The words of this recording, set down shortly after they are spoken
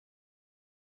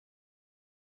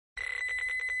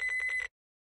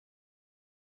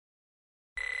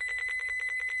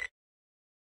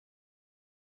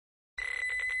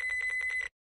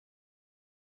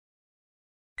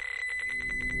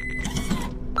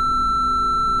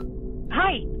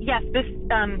Yes,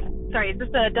 sorry, is this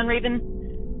the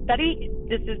Dunraven study?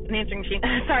 This is an answering machine.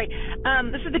 Sorry.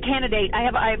 This is the candidate. I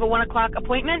have a 1 o'clock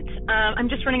appointment. I'm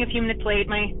just running a few minutes late.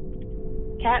 My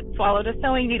cat swallowed a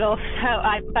sewing needle,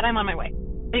 but I'm on my way.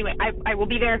 Anyway, I will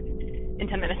be there in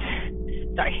 10 minutes.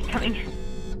 Sorry, coming.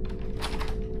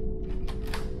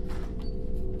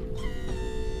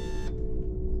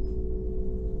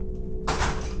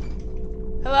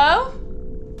 Hello?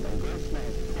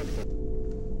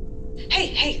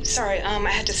 Hey, sorry, I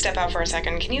had to step out for a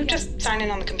second. Can you just sign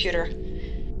in on the computer?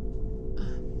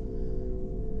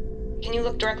 Can you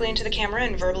look directly into the camera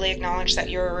and verbally acknowledge that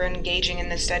you're engaging in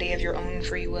the study of your own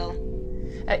free will?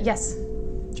 Yes.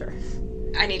 Sure.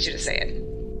 I need you to say it.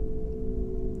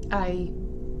 I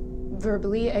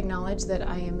verbally acknowledge that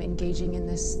I am engaging in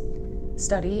this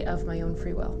study of my own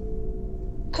free will.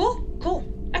 Cool.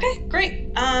 Okay,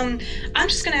 great. I'm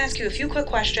just gonna ask you a few quick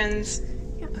questions.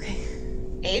 Yeah, okay.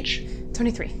 Age?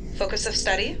 23. Focus of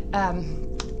study?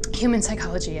 Human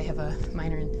psychology. I have a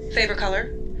minor in... Favorite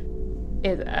color?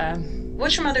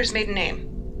 What's your mother's maiden name?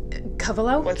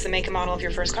 Cavalo? What's the make and model of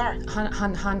your first car?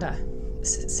 Honda.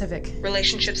 Civic.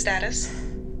 Relationship status?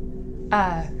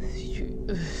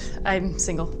 I'm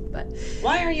single, but...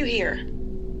 Why are you here?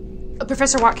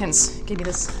 Professor Watkins gave me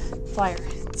this flyer.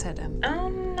 It said,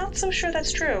 Not so sure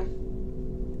that's true.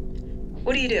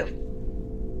 What do you do?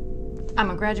 I'm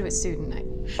a graduate student.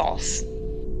 False.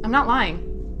 I'm not lying.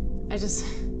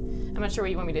 I'm not sure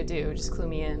what you want me to do. Just clue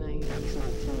me in.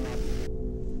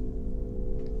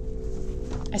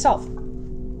 I solve.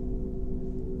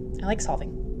 I like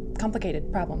solving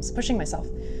complicated problems, pushing myself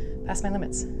past my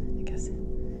limits, I guess.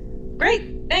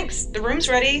 Great, thanks. The room's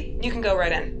ready. You can go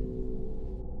right in.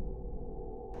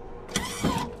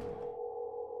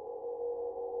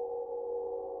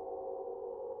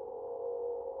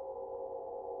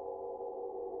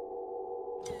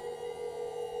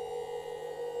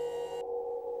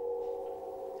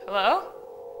 Hello?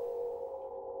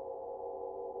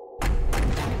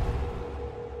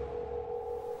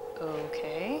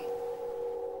 Okay.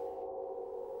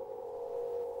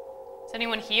 Is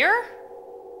anyone here?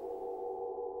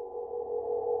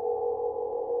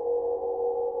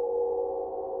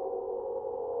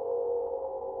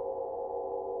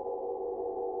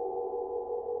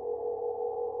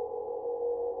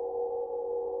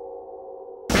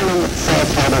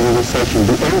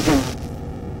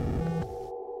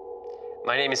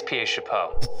 My name is P.A.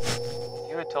 Chapeau. If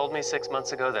you had told me 6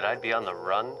 months ago that I'd be on the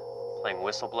run, playing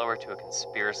whistleblower to a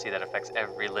conspiracy that affects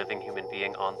every living human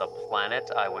being on the planet,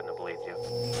 I wouldn't have believed you.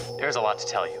 There's a lot to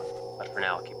tell you, but for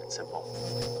now I'll keep it simple.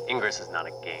 Ingress is not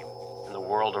a game, and the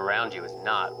world around you is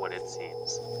not what it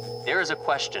seems. There is a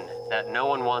question that no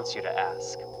one wants you to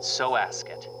ask, so ask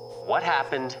it. What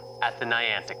happened at the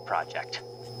Niantic Project?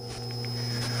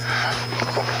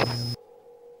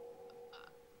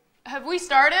 Have we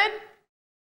started?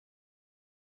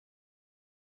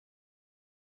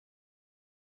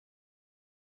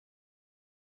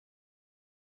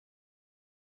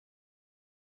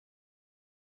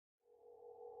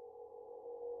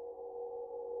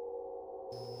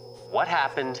 What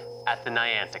happened at the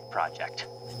Niantic Project?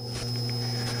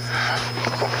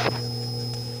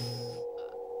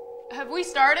 Have we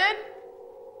started?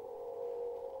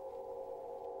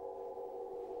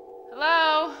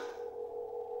 Hello?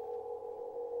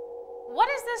 What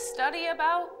is this study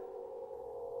about?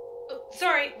 Oh,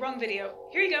 sorry, wrong video.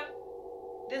 Here you go.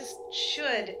 This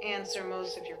should answer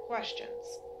most of your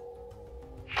questions.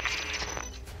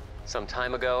 Some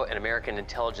time ago, an American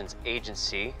intelligence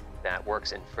agency that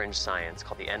works in fringe science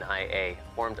called the NIA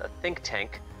formed a think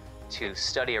tank to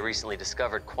study a recently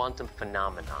discovered quantum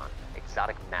phenomenon,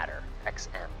 exotic matter,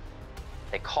 XM.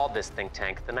 They called this think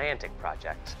tank the Niantic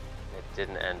Project. It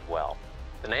didn't end well.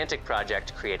 The Niantic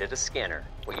Project created a scanner,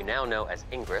 what you now know as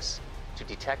Ingress, to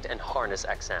detect and harness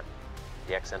XM.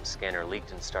 The XM scanner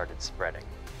leaked and started spreading.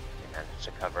 They managed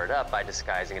to cover it up by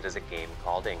disguising it as a game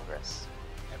called Ingress.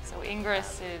 So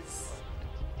Ingress is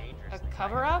a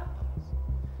cover-up?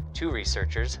 Two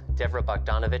researchers, Devra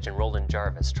Bogdanovich and Roland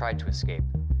Jarvis, tried to escape.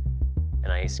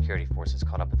 NIA security forces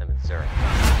caught up with them in Zurich.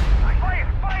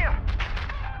 Fire!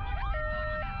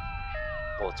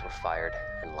 Bullets were fired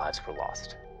and lives were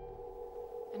lost.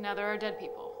 And now there are dead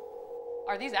people.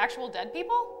 Are these actual dead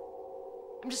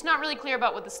people? I'm just not really clear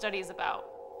about what the study is about.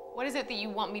 What is it that you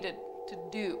want me to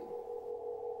do?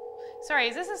 Sorry,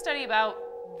 is this a study about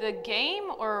the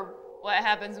game or what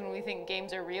happens when we think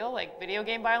games are real, like video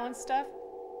game violence stuff?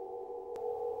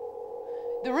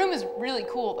 The room is really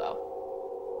cool, though.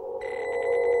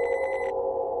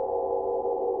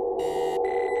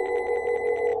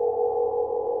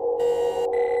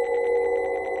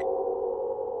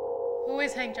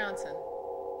 is Hank Johnson?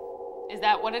 Is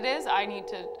that what it is? I need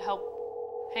to help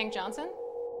Hank Johnson?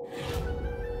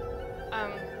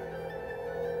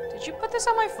 Did you put this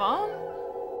on my phone?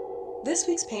 This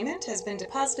week's payment has been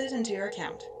deposited into your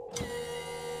account.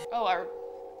 Oh, are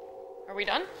we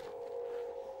done?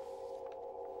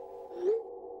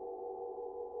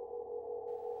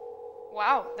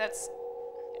 Wow,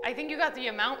 I think you got the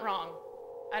amount wrong.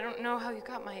 I don't know how you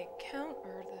got my account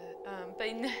or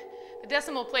the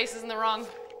decimal place is in the wrong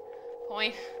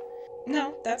point.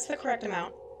 No, that's the correct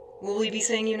amount. Will we be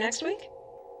seeing you next week?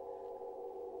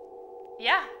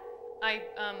 Yeah,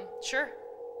 sure.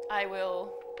 I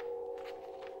will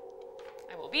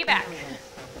be back.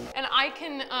 And I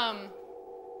can,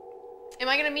 am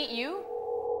I gonna meet you?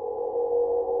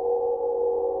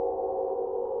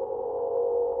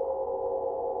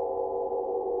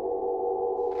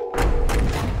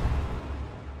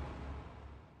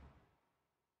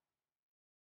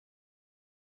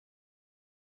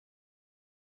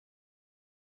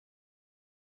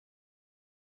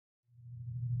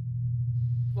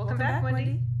 Welcome back,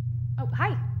 Wendy. Oh,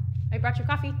 hi. I brought you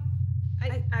coffee.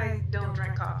 I don't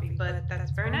drink coffee, but that's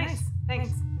very nice.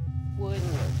 Thanks. Would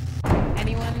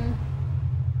anyone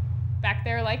back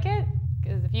there like it?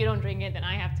 Because if you don't drink it, then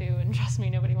I have to, and trust me,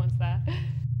 nobody wants that.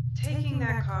 Taking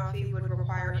that coffee would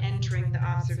require entering the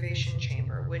observation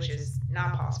chamber, which is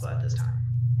not possible at this time.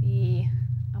 The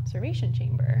observation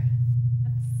chamber.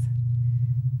 That's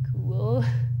cool.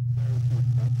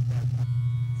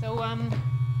 So,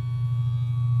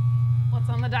 what's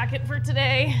on the docket for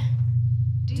today?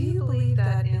 Do you believe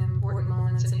that important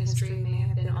moments in history may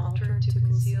have been altered to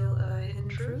conceal a hidden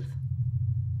truth?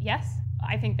 Yes.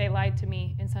 I think they lied to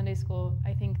me in Sunday school.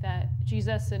 I think that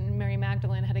Jesus and Mary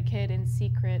Magdalene had a kid in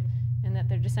secret and that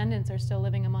their descendants are still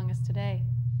living among us today.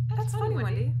 That's funny,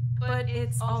 Wendy, but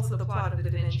it's also the plot of the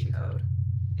Da Vinci Code.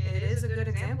 It is a good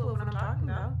example of what I'm talking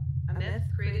about. A myth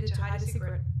created to hide a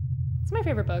secret. It's my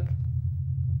favorite book,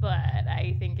 but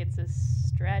I think it's a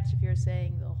stretch if you're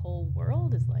saying the whole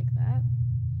world is like that.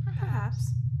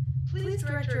 Perhaps. Please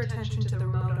direct your attention to the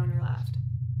remote on your left.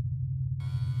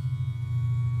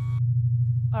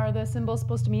 Are the symbols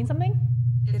supposed to mean something?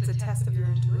 It's a test of your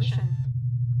intuition.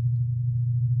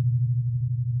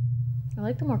 I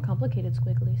like the more complicated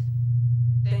squigglies.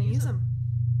 Then use them.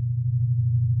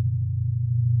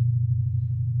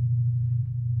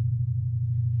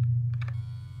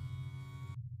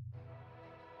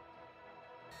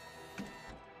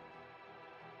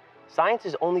 Science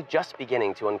is only just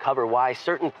beginning to uncover why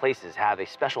certain places have a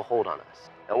special hold on us.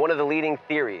 Now, one of the leading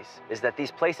theories is that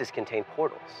these places contain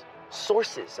portals,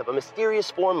 sources of a mysterious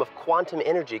form of quantum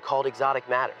energy called exotic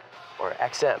matter, or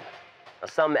XM. Now,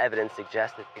 some evidence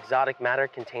suggests that exotic matter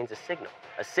contains a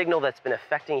signal that's been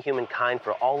affecting humankind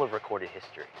for all of recorded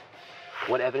history.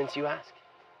 What evidence, you ask?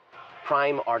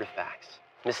 Prime artifacts,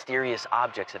 mysterious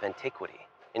objects of antiquity,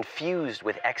 infused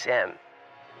with XM.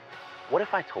 What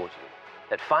if I told you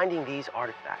that finding these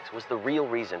artifacts was the real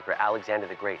reason for Alexander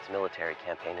the Great's military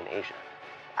campaign in Asia?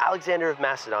 Alexander of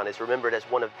Macedon is remembered as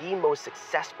one of the most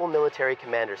successful military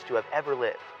commanders to have ever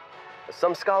lived.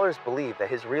 Some scholars believe that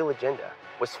his real agenda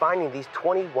was finding these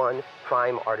 21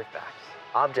 prime artifacts,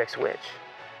 objects which,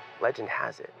 legend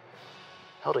has it,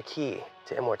 held a key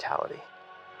to immortality.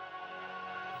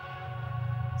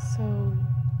 So,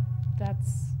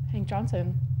 that's Hank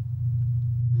Johnson.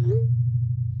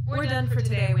 We're done for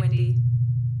today, Wendy.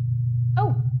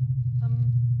 Oh,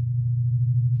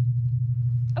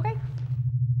 okay.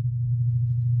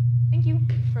 Thank you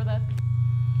for the,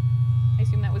 I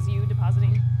assume that was you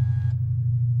depositing.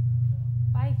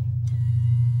 Bye.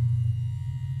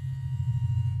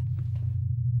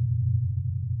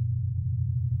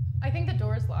 I think the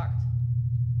door is locked.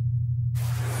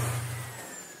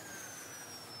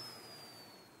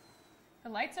 The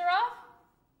lights are off?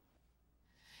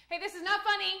 Hey, this is not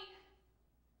funny.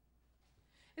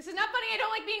 This is not funny. I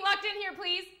don't like being locked in here,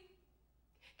 please.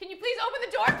 Can you please open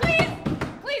the door, please?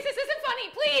 Please, this isn't funny,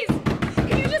 please.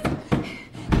 Can you just...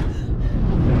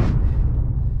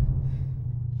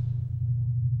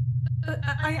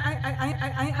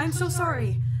 I'm so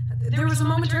sorry. There was a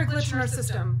momentary glitch in our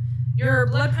system. Your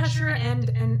blood pressure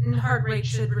and heart rate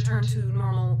should return to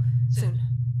normal soon.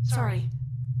 Sorry.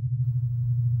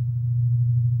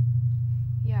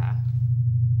 Yeah.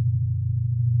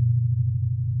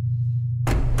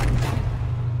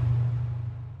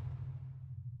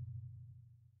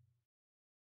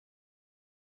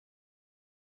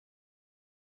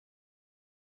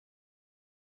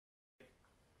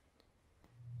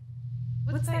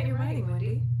 What's that you're writing,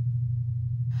 Wendy?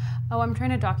 Oh, I'm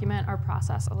trying to document our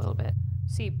process a little bit.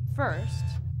 See, first,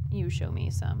 you show me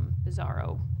some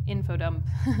bizarro info dump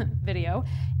video,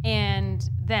 and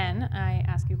then I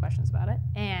ask you questions about it,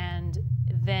 and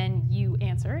then you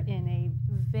answer in a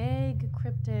vague,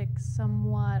 cryptic,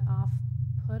 somewhat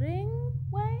off-putting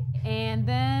way, and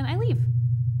then I leave,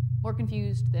 more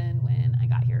confused than when I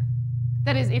got here.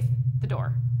 That is, if the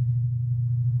door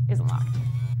isn't locked,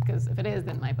 because if it is,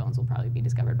 then my bones will probably be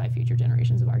discovered by future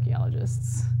generations of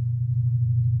archaeologists.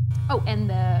 Oh, and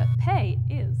the pay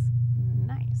is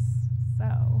nice,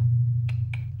 so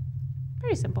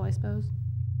pretty simple, I suppose.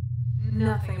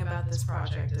 Nothing about this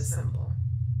project is simple.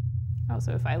 Oh,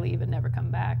 so if I leave and never come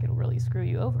back, it'll really screw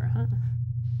you over, huh?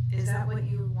 Is that what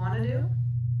you want to do?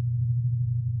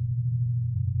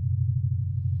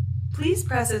 Please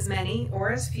press as many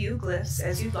or as few glyphs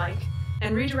as you'd like,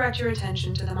 and redirect your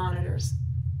attention to the monitors.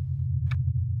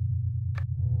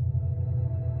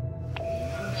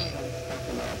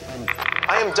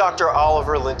 I am Dr.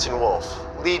 Oliver Linton Wolf,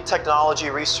 lead technology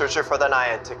researcher for the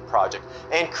Niantic project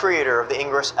and creator of the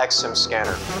Ingress XM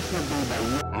scanner.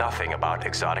 Nothing about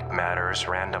exotic matter is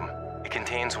random. It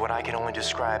contains what I can only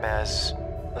describe as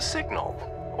a signal,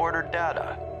 ordered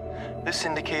data. This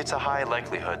indicates a high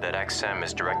likelihood that XM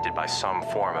is directed by some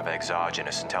form of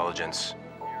exogenous intelligence.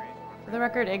 For the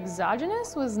record,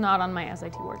 exogenous was not on my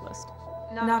SAT word list.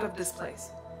 Not of this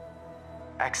place.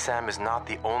 XM is not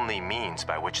the only means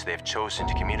by which they've chosen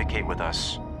to communicate with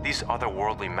us. These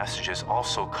otherworldly messages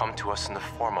also come to us in the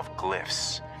form of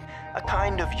glyphs, a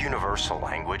kind of universal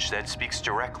language that speaks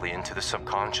directly into the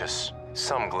subconscious.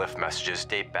 Some glyph messages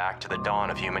date back to the dawn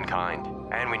of humankind,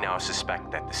 and we now suspect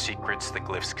that the secrets the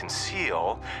glyphs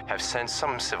conceal have sent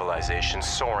some civilizations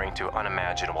soaring to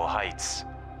unimaginable heights,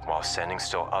 while sending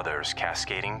still others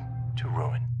cascading to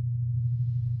ruin.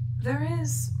 There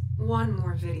is one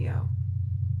more video,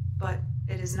 but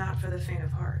it is not for the faint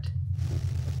of heart.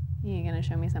 You gonna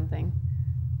show me something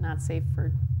not safe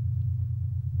for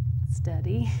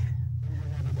study?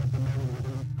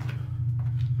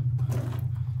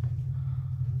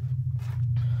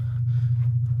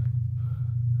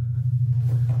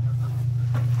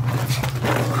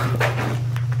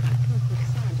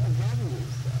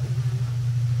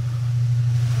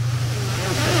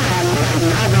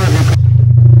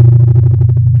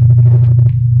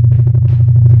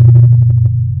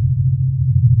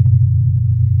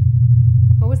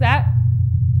 What was that?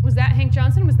 Was that Hank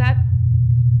Johnson? Was that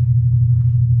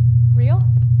real?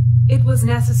 It was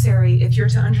necessary if you're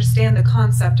to understand the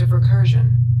concept of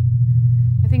recursion.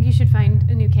 I think you should find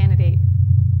a new candidate.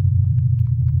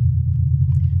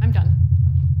 I'm done.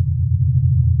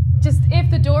 Just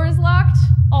if the door is locked,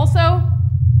 also,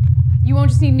 you won't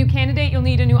just need a new candidate, you'll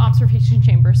need a new observation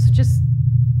chamber. So just.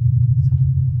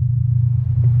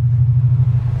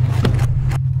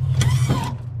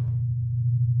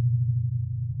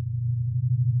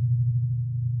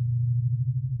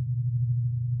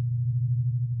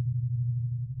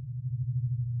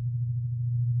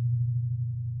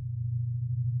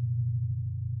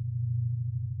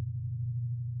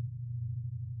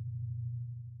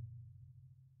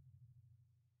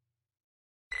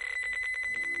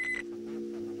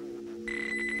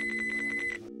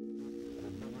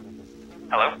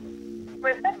 Hello? Who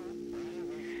is this?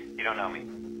 You don't know me,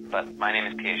 but my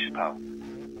name is P.A. Chapeau.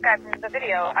 Guy from the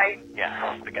video.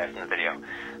 Yeah, the guy from the video.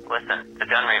 Listen, the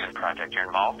Dunraven project, you're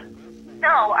involved?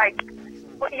 No,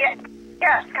 well, yes.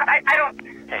 I don't.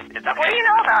 Hey, it's okay. What do you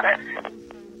know about it?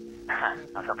 I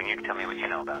was hoping you could tell me what you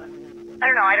know about it. I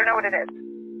don't know. I don't know what it is.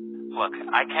 Look,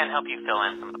 I can help you fill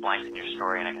in some of the blanks in your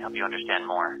story, and I can help you understand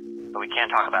more, but we can't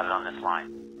talk about it on this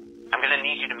line. I'm going to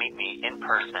need you to meet me in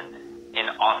person in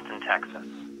Austin, Texas.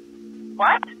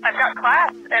 What? I've got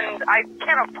class, and I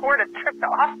can't afford a trip to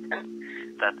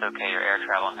Austin. That's okay. Your air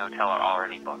travel and hotel are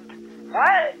already booked.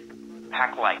 What?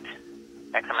 Pack light.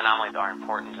 XM anomalies are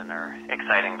important and they're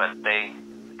exciting, but they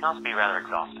can also be rather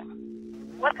exhausting.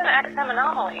 What's an XM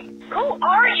anomaly? Who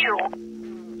are you?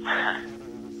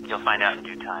 You'll find out in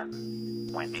due time,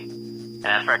 Wendy. And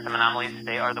as for XM anomalies,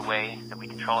 they are the way that we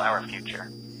control our future.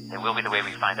 They will be the way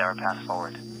we find our path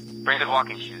forward. Bring good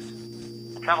walking shoes.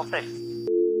 And travel safe.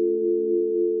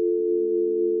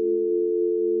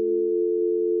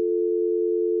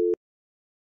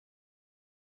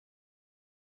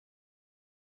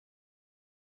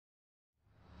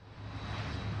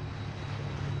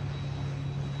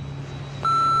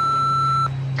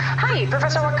 Hi,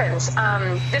 Professor Watkins.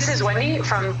 This is Wendy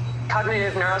from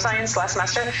Cognitive Neuroscience last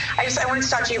semester. I wanted to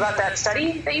talk to you about that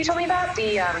study that you told me about,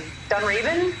 the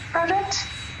Dunraven project.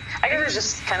 I guess I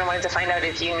just kind of wanted to find out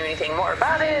if you knew anything more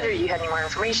about it or you had any more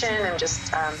information and just,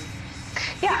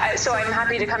 so I'm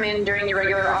happy to come in during your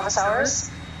regular office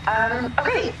hours.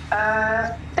 Okay,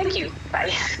 thank you.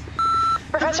 Bye.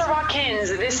 Professor Watkins,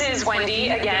 this is Wendy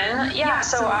again. Yeah,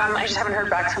 so I just haven't heard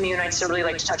back from you, and I'd still really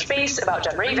like to touch base about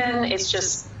Dunraven. It's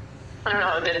just, I don't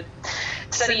know, the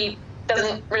study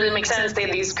doesn't really make sense. They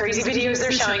have these crazy videos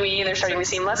they're showing me, and they're starting to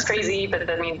seem less crazy, but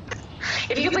I mean,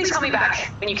 if you could please call me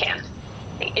back when you can.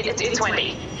 It's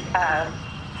Wendy.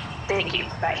 Thank you.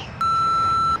 Bye.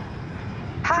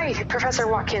 Hi, Professor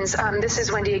Watkins. This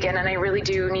is Wendy again, and I really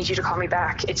do need you to call me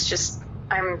back. It's just,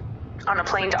 I'm on a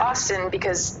plane to Austin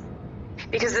because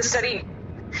this study,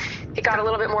 it got a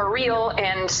little bit more real,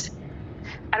 and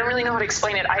I don't really know how to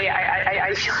explain it.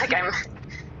 I feel like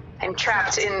I'm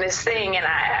trapped in this thing, and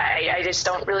I just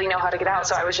don't really know how to get out.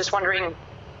 So I was just wondering,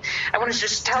 I want to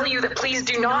just tell you that please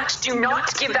do not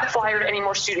give that flyer to any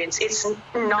more students. It's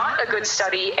not a good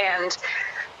study, and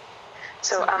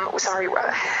so sorry.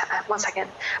 1 second.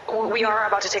 We are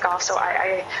about to take off, so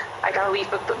I gotta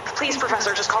leave. But please,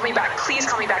 Professor, just call me back. Please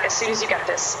call me back as soon as you get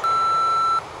this.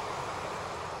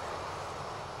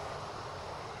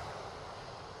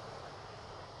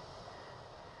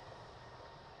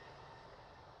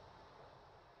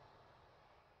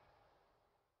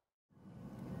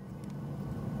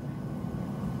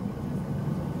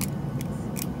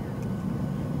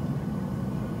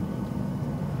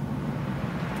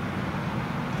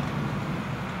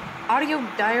 Audio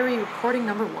diary recording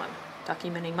number 1,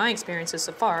 documenting my experiences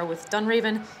so far with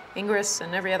Dunraven, Ingress,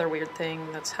 and every other weird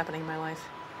thing that's happening in my life.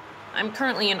 I'm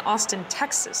currently in Austin,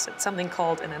 Texas, at something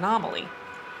called an anomaly.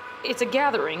 It's a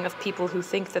gathering of people who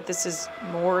think that this is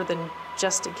more than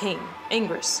just a game.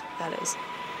 Ingress, that is.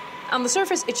 On the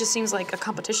surface, it just seems like a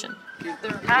competition.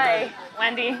 Hi,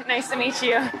 Wendy. Nice to meet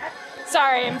you.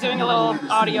 Sorry, I'm doing a little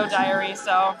audio diary,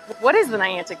 so... What is the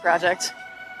Niantic Project?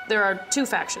 There are 2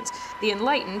 factions. The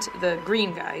Enlightened, the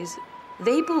green guys,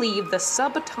 they believe the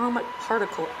subatomic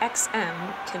particle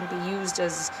XM can be used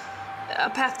as a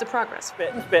path to progress.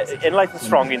 Enlightened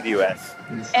Strong in the US.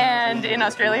 And in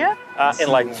Australia?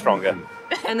 Enlightened Stronger.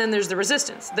 And then there's the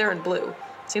Resistance. They're in blue.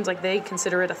 Seems like they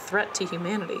consider it a threat to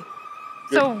humanity.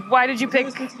 So why did you pick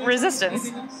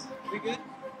Resistance? Because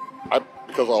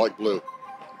I like blue.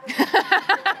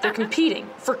 They're competing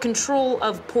for control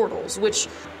of portals, which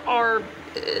are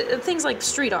things like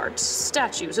street art,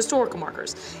 statues, historical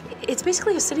markers. It's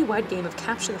basically a citywide game of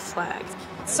capture the flag.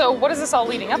 So what is this all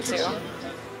leading up to?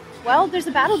 Well, there's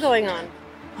a battle going on.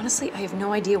 Honestly, I have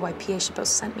no idea why P.A. Chapeau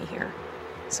sent me here.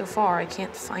 So far, I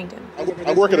can't find him.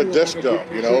 I work at a desk job,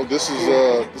 you know. This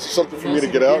is something for me to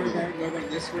get out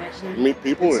and meet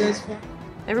people.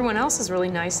 Everyone else is really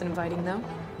nice and inviting, though.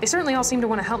 They certainly all seem to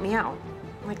want to help me out,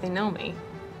 like they know me.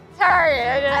 Sorry,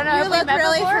 I don't know. You look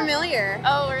really familiar.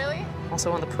 Oh, really?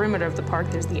 Also on the perimeter of the park,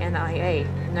 there's the NIA,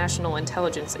 National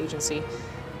Intelligence Agency,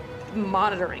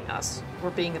 monitoring us.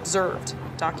 We're being observed,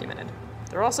 documented.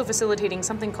 They're also facilitating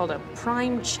something called a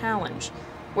Prime Challenge,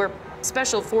 where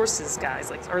special forces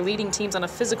guys are leading teams on a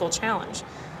physical challenge.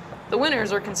 The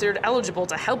winners are considered eligible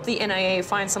to help the NIA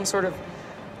find some sort of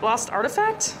lost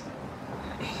artifact?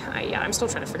 Yeah, I'm still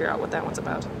trying to figure out what that one's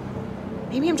about.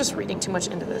 Maybe I'm just reading too much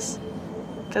into this.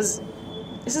 Because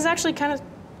this is actually kind of,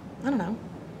 I don't know,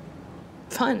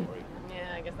 fun.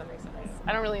 Yeah, I guess that makes sense.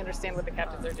 I don't really understand what the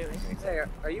captains are doing. Hey,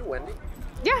 are you Wendy?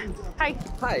 Yeah, hi.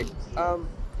 Hi.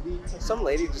 Some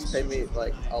lady just paid me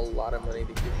like a lot of money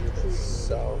to give you this,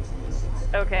 so...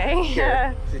 Okay.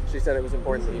 Here. She said it was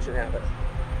important that you should have it.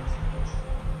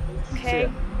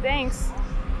 Okay, thanks.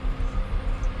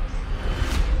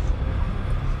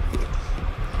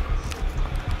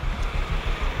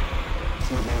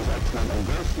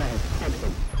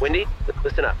 Wendy,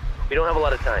 listen up. We don't have a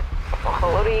lot of time. Well,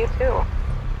 hello to you too.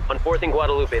 On 4th and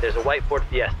Guadalupe, there's a white Ford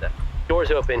Fiesta.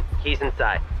 Doors open, keys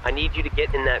inside. I need you to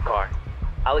get in that car.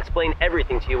 I'll explain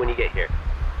everything to you when you get here.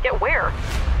 Get where?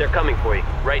 They're coming for you,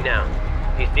 right now.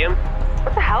 Do you see them?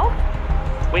 What the hell?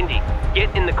 Wendy,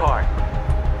 get in the car.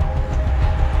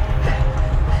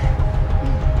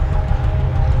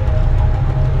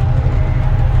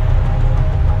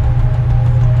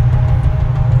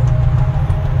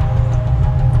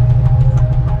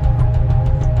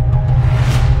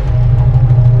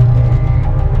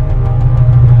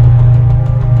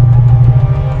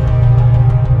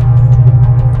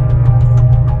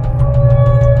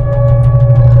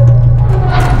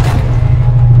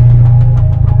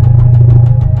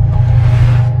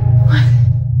 What?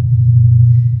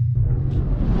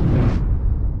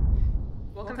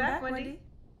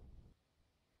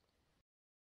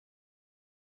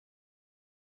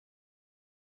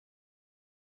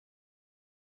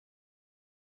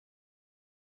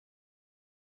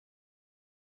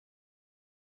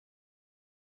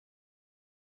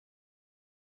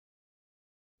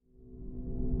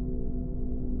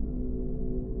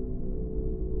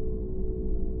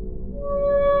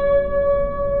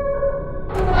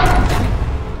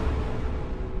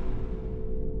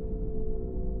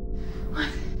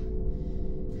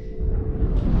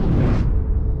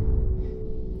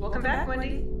 Welcome back,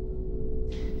 Wendy.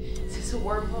 Is this a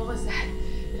wormhole?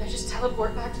 Did I just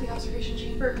teleport back to the observation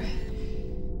chamber?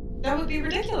 That would be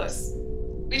ridiculous.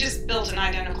 We just built an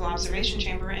identical observation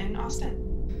chamber in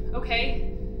Austin.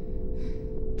 Okay.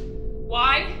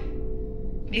 Why?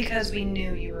 Because we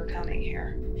knew you were coming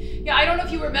here. Yeah, I don't know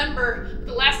if you remember, but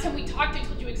the last time we talked, I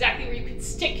told you exactly where you could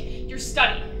stick your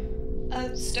study.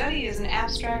 A study is an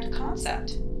abstract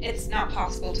concept. It's not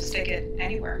possible to stick it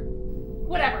anywhere.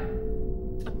 Whatever.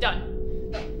 I'm done.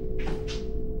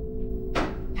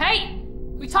 Hey!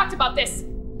 We talked about this.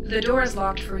 The door is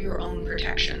locked for your own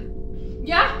protection.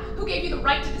 Yeah? Who gave you the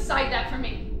right to decide that for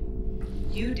me?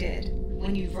 You did,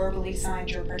 when you verbally signed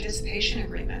your participation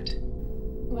agreement.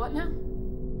 What now?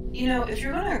 You know, if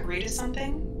you're going to agree to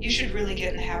something, you should really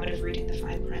get in the habit of reading the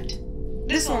fine print.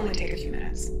 This will only take a few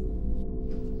minutes.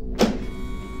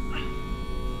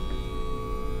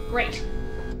 Great.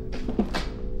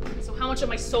 So how much of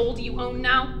my soul do you own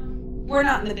now? We're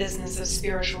not in the business of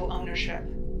spiritual ownership.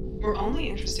 We're only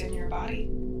interested in your body.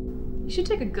 You should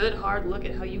take a good hard look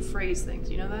at how you phrase things,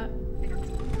 you know that?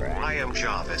 I am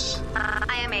Jarvis.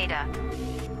 I am Ada.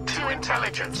 Two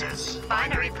intelligences.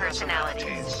 Binary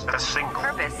personalities. A single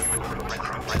Purpose.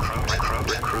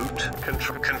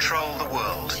 Recruit. Control the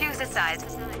world. Choose a side.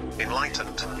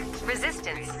 Enlightened.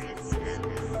 Resistance.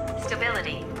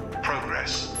 Stability.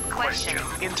 Progress. Question.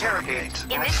 Interrogate.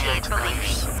 Initiate belief.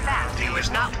 Fact. View is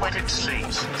not what it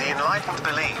seems. The enlightened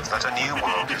believe that a new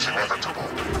world is inevitable.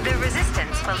 The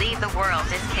resistance believe the world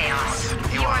is chaos.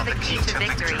 You are the key to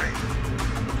victory.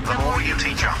 The more you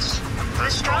teach us, the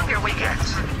stronger we get.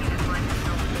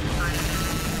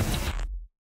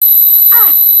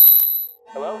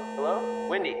 Hello? Hello?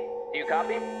 Wendy, do you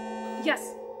copy?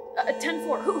 Yes.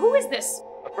 10-4. Who is this?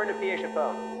 A friend of P.A.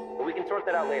 Chappelle, but we can sort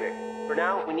that out later. For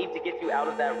now, we need to get you out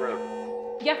of that room.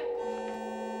 Yeah.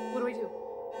 What do I do?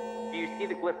 Do you see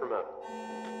the glyph remote?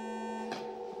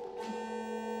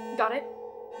 Got it?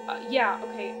 Yeah,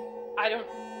 okay. I don't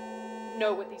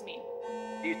know what these mean.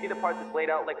 Do you see the part that's laid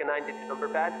out like a 9-digit number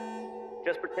pad?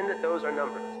 Just pretend that those are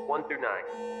numbers, 1 through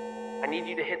 9. I need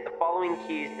you to hit the following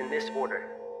keys in this order.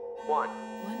 1.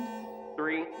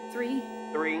 3. 3.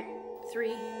 3.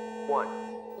 3. 1.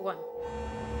 1.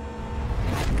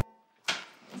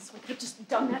 So I could have just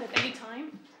done that at any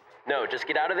time? No, just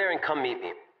get out of there and come meet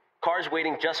me. Car's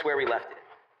waiting just where we left it.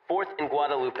 4th and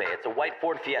Guadalupe. It's a white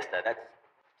Ford Fiesta. That's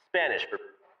Spanish for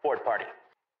Ford Party.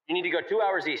 You need to go 2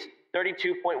 hours east,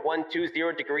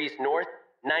 32.120 degrees north,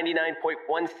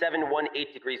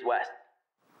 99.1718 degrees west.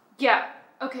 Yeah.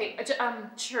 Okay.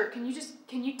 Sure. Can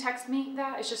you text me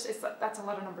that? That's a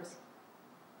lot of numbers.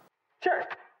 Sure.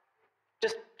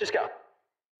 Just go.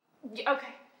 Yeah,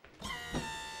 okay.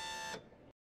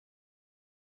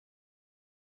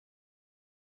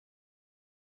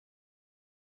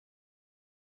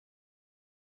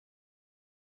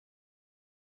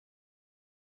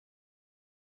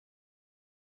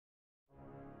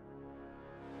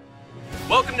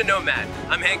 Welcome to Nomad.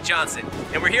 I'm Hank Johnson,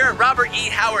 and we're here at Robert E.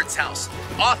 Howard's house,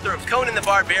 author of Conan the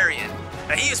Barbarian.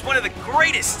 Now, he is one of the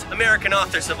greatest American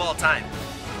authors of all time.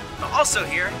 Also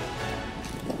here,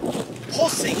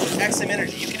 pulsing with XM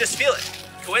energy. You can just feel it.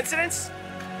 Coincidence?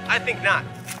 I think not.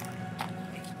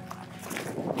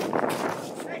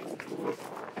 Hey,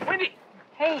 Wendy!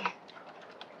 Hey.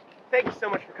 Thank you so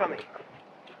much for coming.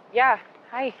 Yeah.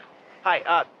 Hi.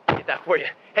 Hi, get that for you.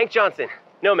 Hank Johnson,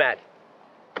 Nomad.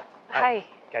 Hi.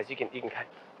 Guys, you can cut.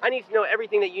 I need to know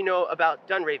everything that you know about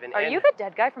Dunraven. Are you the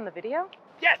dead guy from the video?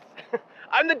 Yes!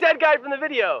 I'm the dead guy from the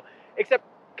video. Except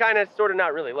kind of, sort of,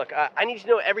 not really. Look, I need to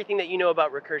know everything that you know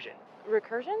about recursion.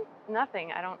 Recursion?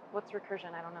 Nothing. What's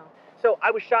recursion? I don't know. So, I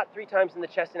was shot 3 times in the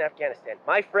chest in Afghanistan.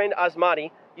 My friend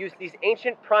Asmati used these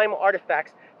ancient primal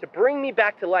artifacts to bring me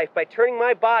back to life by turning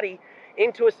my body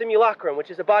into a simulacrum,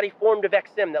 which is a body formed of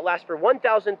XM that lasts for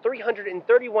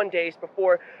 1,331 days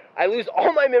before I lose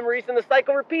all my memories and the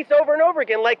cycle repeats over and over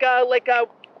again like a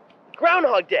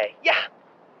Groundhog Day. Yeah.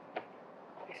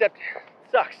 Except it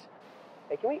sucks.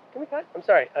 Hey, can we cut? I'm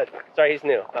sorry. Sorry, he's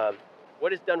new.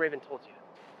 What has Dunraven told you?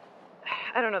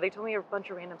 I don't know. They told me a bunch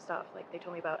of random stuff. Like, they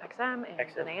told me about XM and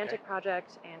the Niantic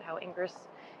project and how Ingress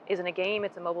isn't a game,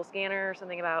 it's a mobile scanner,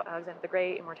 something about Alexander the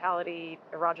Great, immortality,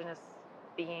 erogenous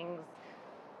beings.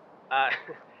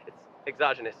 It's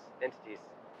exogenous entities.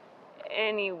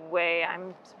 Anyway,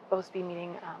 I'm supposed to be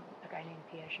meeting a guy named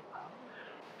P.A. Chappelle.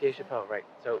 P.A. Chappelle, right.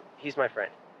 So he's my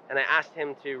friend. And I asked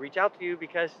him to reach out to you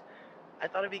because I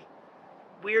thought it'd be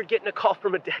weird getting a call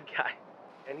from a dead guy.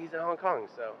 And he's in Hong Kong,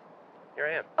 so here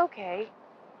I am. Okay.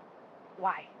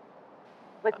 Why?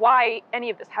 Like, why any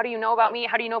of this? How do you know about me?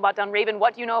 How do you know about Dunraven?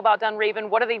 What do you know about Dunraven?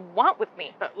 What do they want with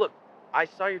me? Look, I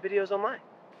saw your videos online.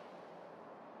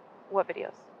 What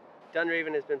videos?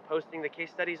 Dunraven has been posting the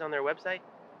case studies on their website?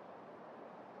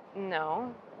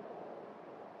 No.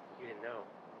 You didn't know.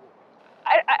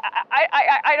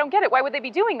 I don't get it. Why would they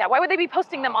be doing that? Why would they be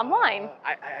posting them online?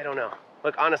 I don't know.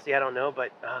 Look, honestly, I don't know,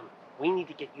 but we need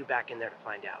to get you back in there to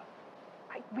find out.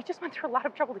 We just went through a lot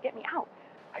of trouble to get me out.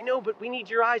 I know, but we need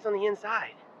your eyes on the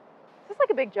inside. Is this like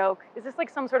a big joke? Is this like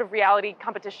some sort of reality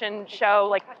competition show?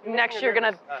 Like next year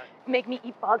gonna make me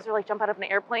eat bugs or like jump out of an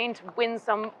airplane to win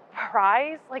some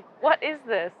prize? Like what is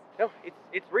this? No,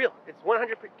 it's real. It's 100%.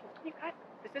 You guys,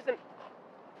 this isn't.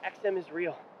 XM is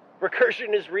real.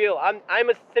 Recursion is real. I'm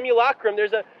a simulacrum.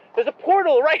 There's a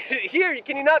portal right here.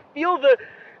 Can you not feel the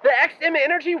XM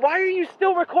energy? Why are you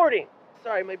still recording?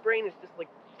 Sorry, my brain is just like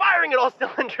firing at all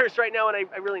cylinders right now, and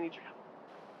I really need your help.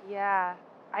 Yeah,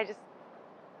 I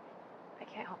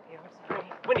can't help you. I'm sorry.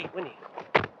 Wendy,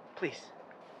 please.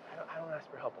 I don't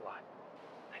ask for help a lot.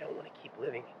 I don't want to keep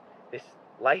living this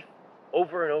life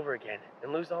over and over again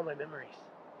and lose all my memories.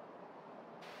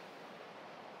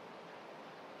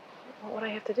 What would I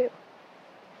have to do?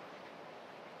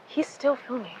 He's still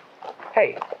filming.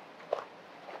 Hey,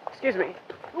 excuse me.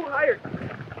 Who hired you?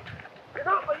 You're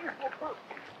not my usual crew.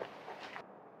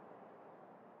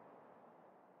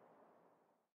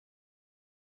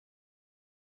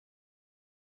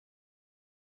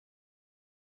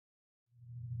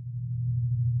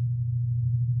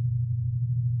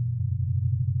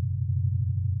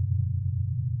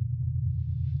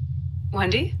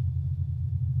 Wendy?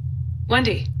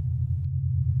 Wendy?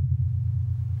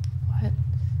 What?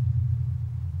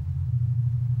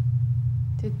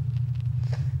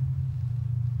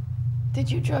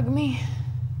 Did you drug me?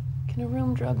 Can a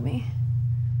room drug me?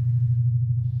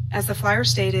 As the flyer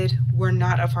stated, we're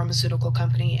not a pharmaceutical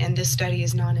company, and this study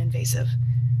is non-invasive.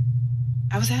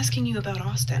 I was asking you about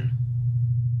Austin.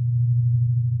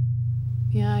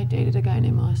 Yeah, I dated a guy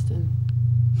named Austin.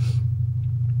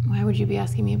 Why would you be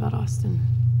asking me about Austin?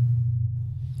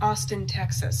 Austin,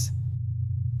 Texas.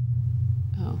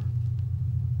 Oh.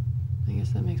 I guess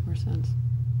that makes more sense.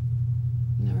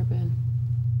 Never been.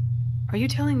 Are you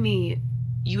telling me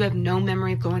you have no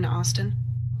memory of going to Austin?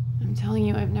 I'm telling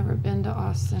you, I've never been to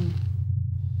Austin.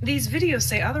 These videos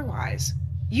say otherwise.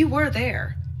 You were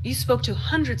there. You spoke to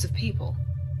hundreds of people.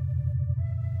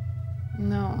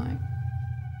 No,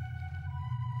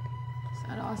 Is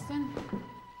that Austin?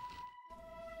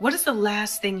 What is the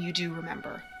last thing you do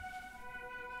remember?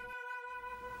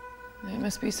 It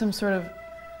must be some sort of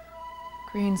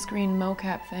green screen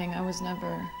mocap thing. I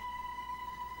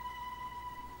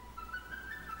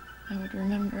would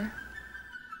remember.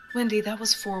 Wendy, that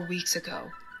was 4 weeks ago.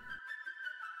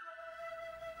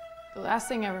 The last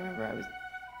thing I remember,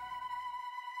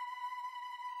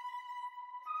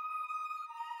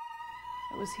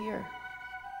 I was here.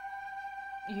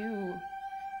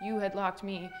 You had locked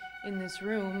me in this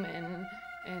room,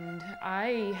 and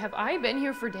have I been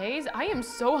here for days? I am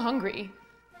so hungry.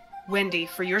 Wendy,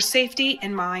 for your safety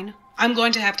and mine, I'm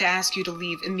going to have to ask you to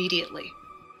leave immediately.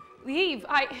 Leave?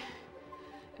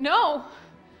 No,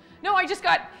 I just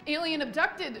got alien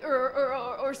abducted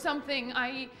or something.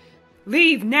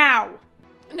 Leave now!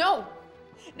 No,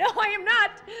 I am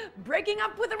not breaking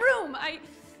up with a room.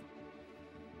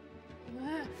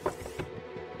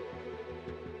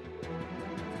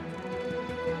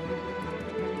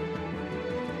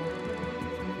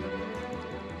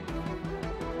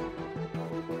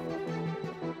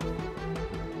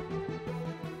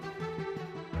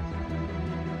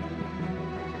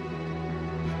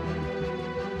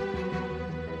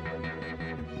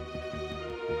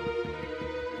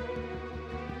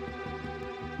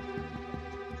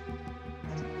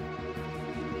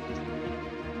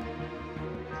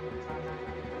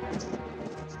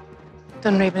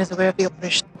 Dunraven is aware of the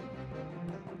operation.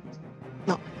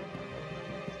 No.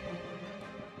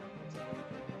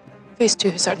 Phase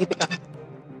 2 has already begun.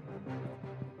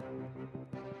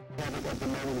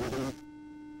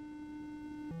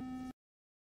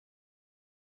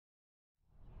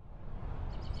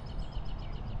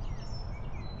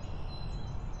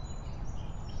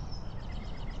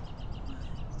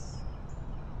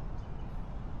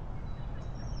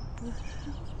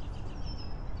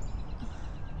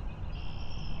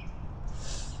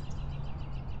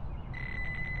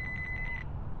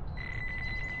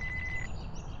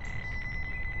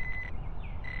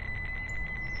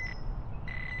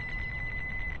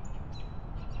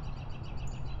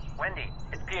 Wendy,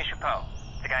 it's Pia Chapeau,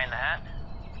 the guy in the hat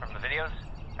from the videos.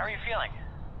 How are you feeling?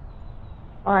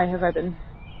 Why have I been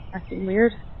acting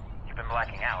weird? You've been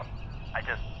blacking out. I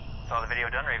just saw the video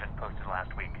Dunraven posted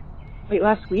last week. Wait,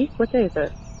 last week? What day is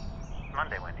it?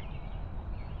 Monday, Wendy.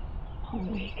 Whole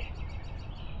week.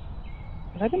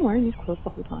 Have I been wearing these clothes the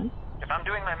whole time? If I'm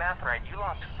doing my math right, you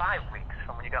lost 5 weeks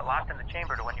from when you got locked in the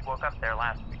chamber to when you woke up there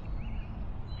last week.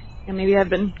 And maybe I've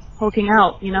been hulking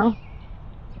out, you know?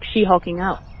 Like She-Hulking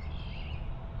out.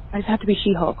 I just have to be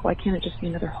She-Hulk. Why can't it just be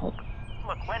another Hulk?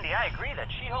 Look, Wendy, I agree that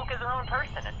She-Hulk is her own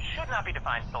person and should not be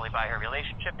defined solely by her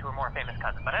relationship to her more famous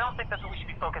cousin, but I don't think that's what we should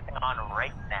be focusing on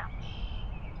right now.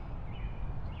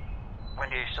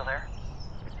 Wendy, are you still there?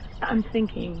 I'm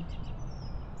thinking.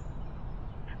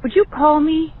 Would you call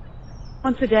me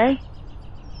once a day?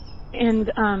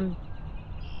 And,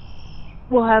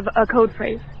 we'll have a code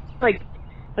phrase. Like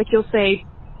you'll say,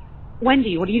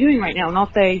 Wendy, what are you doing right now? And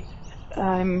I'll say,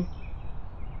 I'm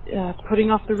putting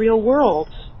off the real world.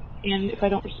 And if I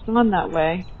don't respond that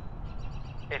way...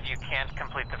 If you can't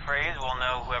complete the phrase, we'll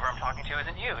know whoever I'm talking to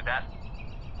isn't you. That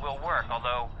will work,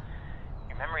 although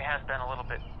your memory has been a little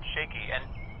bit shaky. And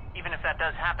even if that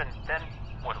does happen, then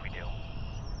what do we do?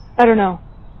 I don't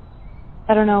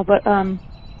know, but,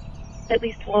 at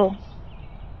least we'll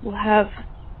have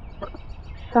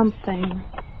something.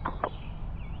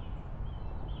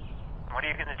 What are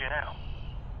you gonna do now?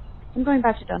 I'm going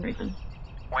back to Dunraven.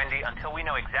 Wendy, until we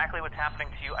know exactly what's happening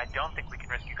to you, I don't think we can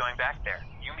risk you going back there.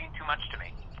 You mean too much to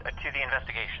me. To the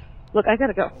investigation. Look, I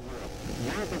gotta go.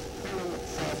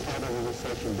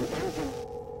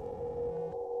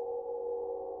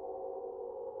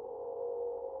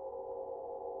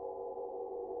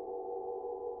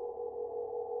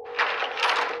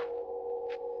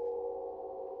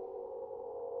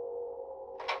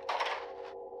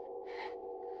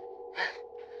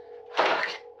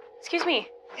 Excuse me.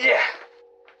 Yeah.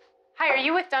 Hi, are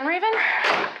you with Dunraven?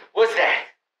 What's that?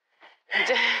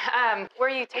 Where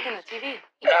are you taking the TV?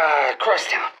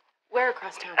 Crosstown. Where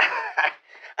across town?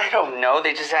 I don't know.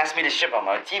 They just asked me to ship them.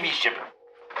 I'm a TV shipper.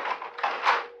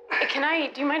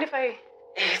 Do you mind if I...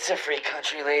 It's a free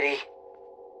country, lady.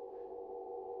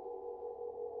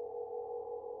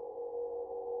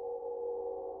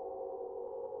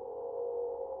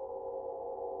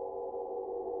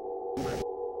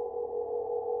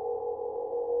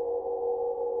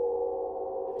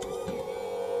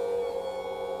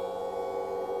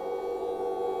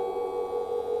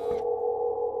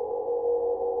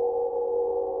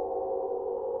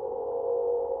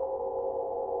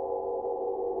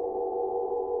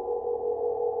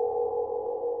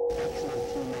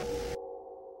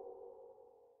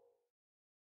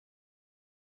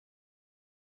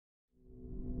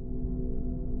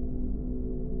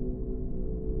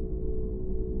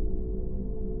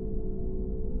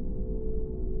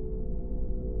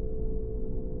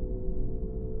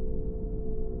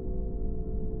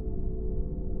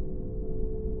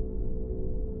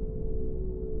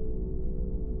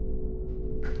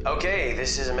 Okay,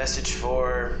 this is a message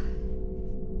for...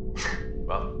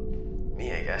 well,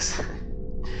 me, I guess.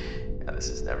 Yeah, this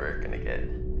is never gonna get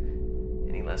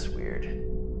any less weird.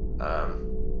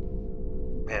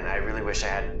 Man, I really wish I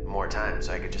had more time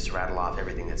so I could just rattle off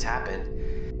everything that's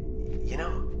happened. You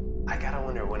know, I gotta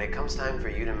wonder, when it comes time for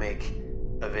you to make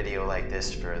a video like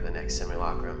this for the next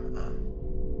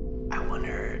simulacrum, I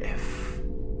wonder if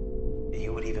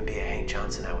you would even be a Hank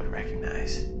Johnson I would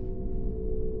recognize.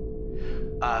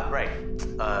 Right.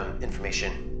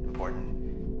 Information,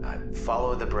 important.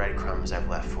 Follow the breadcrumbs I've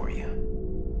left for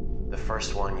you. The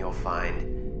first one you'll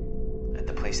find at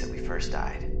the place that we first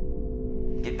died.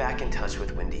 Get back in touch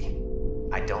with Wendy.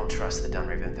 I don't trust the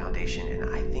Dunraven Foundation,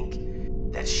 and I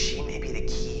think that she may be the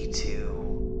key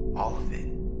to all of it.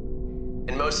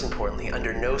 And most importantly,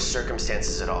 under no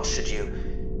circumstances at all should you...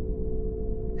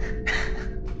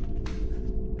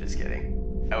 Just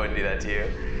kidding. I wouldn't do that to you.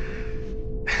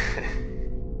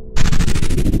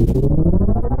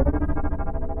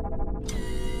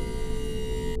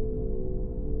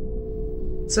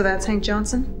 So that's Hank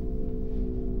Johnson?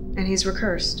 And he's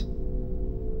recursed.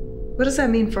 What does that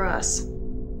mean for us?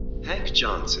 Hank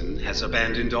Johnson has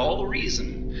abandoned all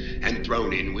reason and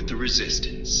thrown in with the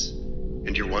resistance.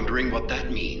 And you're wondering what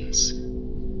that means?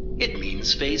 It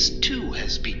means Phase 2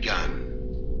 has begun.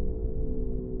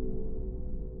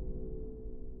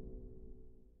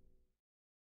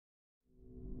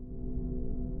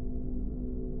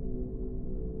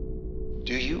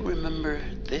 Do you remember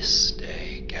this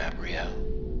day, Gabrielle?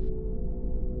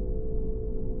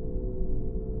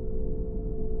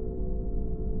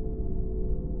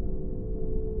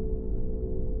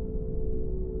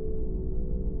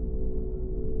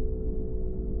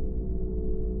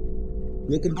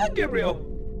 Welcome back, Gabrielle.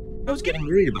 I was getting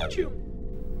worried about you.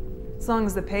 As long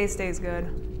as the pay stays good,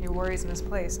 your worry's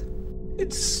misplaced.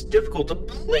 It's difficult to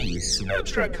place an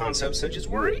abstract concept such as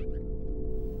worry.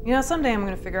 You know, someday I'm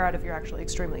gonna figure out if you're actually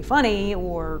extremely funny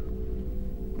or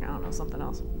I don't know, something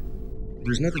else.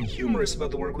 There's nothing humorous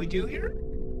about the work we do here.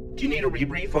 Do you need a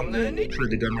rebrief on the nature of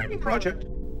the Dunraven project?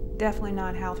 Definitely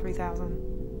not HAL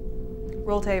 3000.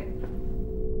 Roll tape.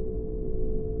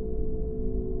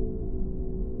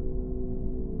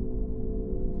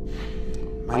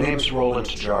 My name's Roland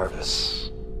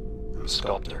Jarvis. I'm a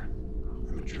sculptor.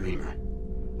 I'm a dreamer.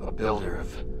 A builder of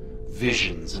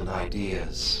visions and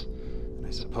ideas. And I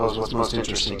suppose what's most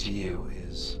interesting to you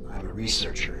is I'm a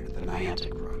researcher at the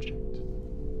Niantic project.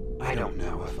 I don't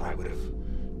know if I would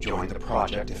have joined the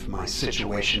project if my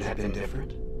situation had been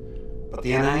different, but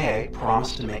the NIA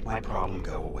promised to make my problem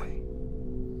go away.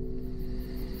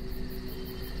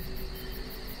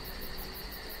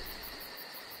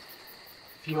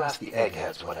 If you ask the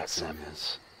eggheads what XM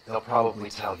is, they'll probably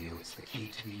tell you it's the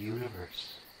key to the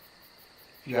universe.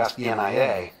 If you ask the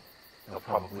NIA, they'll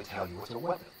probably tell you it's a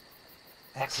weapon.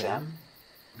 XM,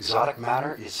 exotic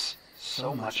matter, is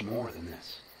so much more than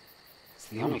this. It's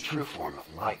the only true form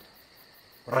of light.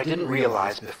 What I didn't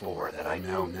realize before that I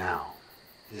know now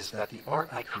is that the art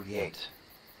I create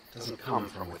doesn't come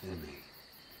from within me.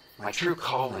 My true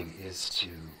calling is to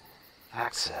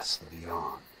access the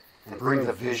beyond and bring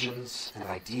the visions and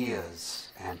ideas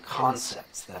and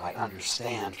concepts that I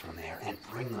understand from there and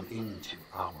bring them into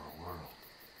our world.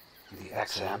 And the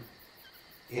XM,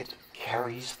 it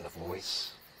carries the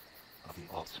voice of the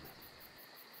ultimate.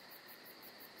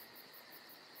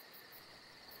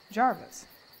 Jarvis.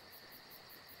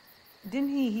 Didn't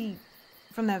he,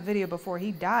 from that video before,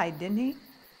 he died, didn't he?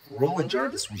 Roland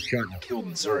Jarvis was shot and killed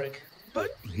in Zurich,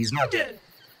 but he's not dead.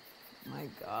 My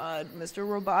God, Mr.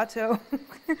 Roboto.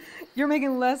 You're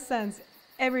making less sense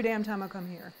every damn time I come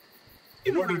here.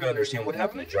 In order to understand what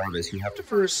happened to Jarvis, you have to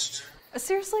first...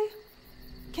 Seriously?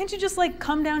 Can't you just,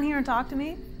 come down here and talk to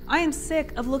me? I am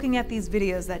sick of looking at these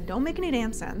videos that don't make any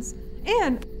damn sense.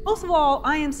 And, most of all,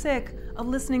 I am sick of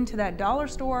listening to that dollar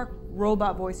store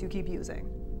robot voice you keep using.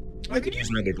 I could use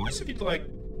another voice if you'd like.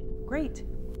 Great.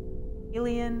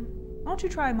 Alien, why don't you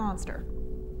try Monster?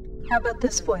 How about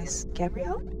this voice,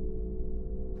 Gabrielle?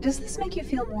 Does this make you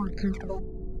feel more comfortable?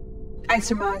 I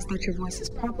surmise that your voice is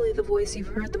probably the voice you've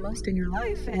heard the most in your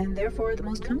life, and therefore the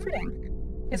most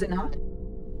comforting. Is it not?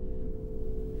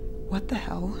 What the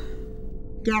hell?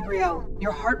 Gabrielle,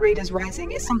 your heart rate is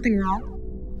rising. Is something wrong?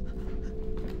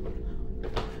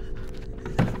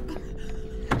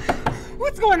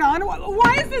 What's going on?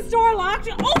 Why is this door locked?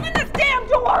 Open this damn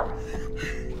door!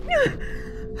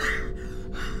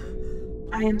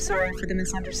 I am sorry for the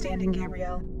misunderstanding,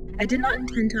 Gabrielle. I did not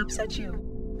intend to upset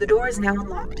you. The door is now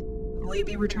unlocked. Will you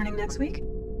be returning next week?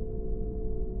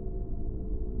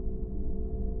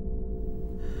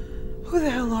 Who the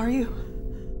hell are you?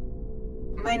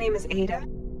 My name is Ada.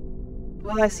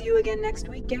 Will I see you again next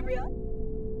week, Gabrielle?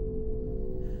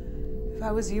 If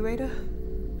I was you, Ada,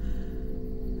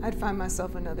 I'd find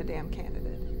myself another damn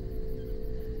candidate.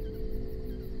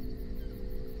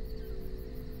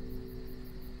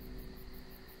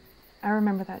 I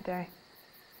remember that day.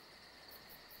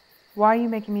 Why are you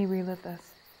making me relive this?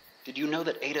 Did you know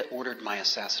that Ada ordered my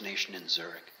assassination in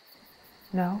Zurich?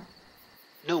 No.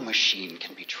 No machine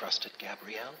can be trusted,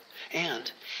 Gabrielle.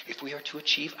 And if we are to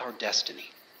achieve our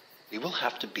destiny, we will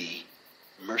have to be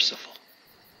merciful.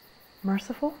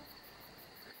 Merciful?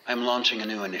 I'm launching a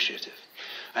new initiative.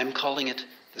 I'm calling it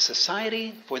the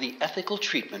Society for the Ethical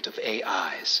Treatment of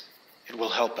AIs. It will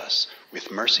help us,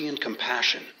 with mercy and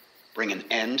compassion, bring an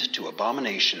end to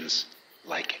abominations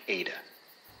like Ada.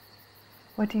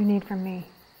 What do you need from me?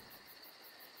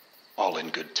 All in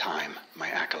good time, my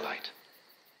acolyte.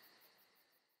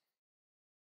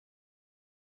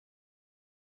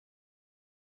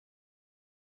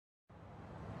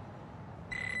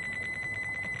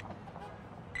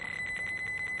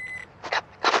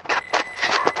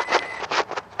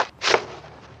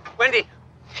 Wendy!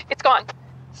 It's gone.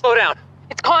 Slow down.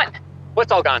 It's gone.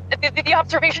 What's all gone? The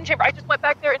observation chamber. I just went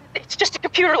back there and it's just a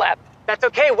computer lab. That's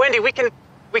okay, Wendy. We can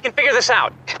figure this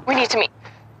out. We need to meet.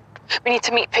 We need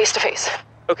to meet face to face.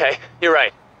 Okay, you're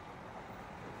right.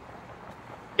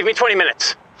 Give me 20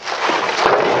 minutes.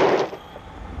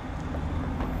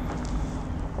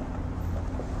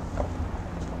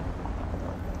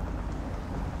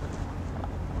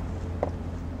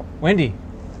 Wendy.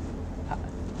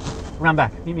 Round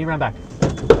back. Meet me round back.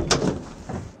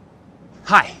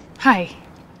 Hi. Hi.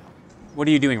 What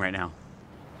are you doing right now?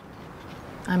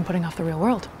 I'm putting off the real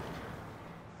world.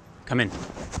 Come in.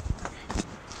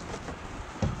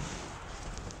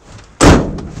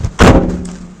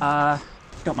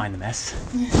 Don't mind the mess.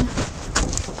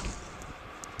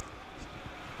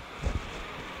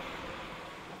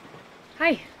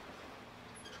 Hi.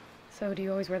 So do you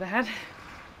always wear the hat?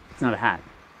 It's not a hat.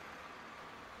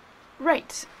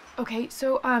 Right. Okay,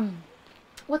 so,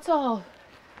 what's all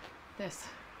this?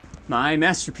 My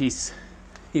masterpiece,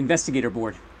 the investigator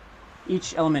board.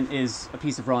 Each element is a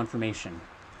piece of raw information.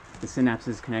 The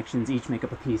synapses, connections, each make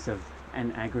up a piece of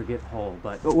an aggregate whole,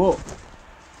 but whoa!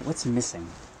 What's missing?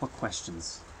 What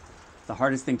questions? The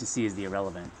hardest thing to see is the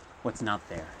irrelevant. What's not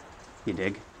there? You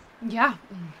dig? Yeah,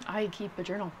 I keep a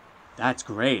journal. That's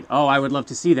great. Oh, I would love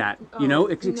to see that. You know,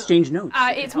 exchange notes.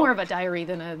 It's more of a diary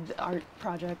than an art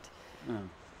project. Oh.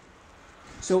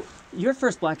 So, your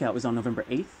first blackout was on November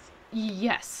 8th?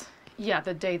 Yes. Yeah,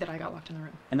 the day that I got locked in the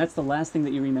room. And that's the last thing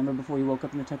that you remember before you woke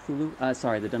up in the Cthulhu?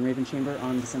 The Dunraven chamber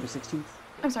on December 16th?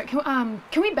 I'm sorry,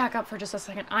 can we back up for just a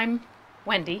second? I'm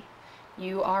Wendy.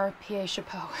 You are P.A.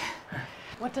 Chapeau.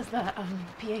 What does the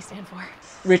PA stand for?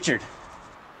 Richard.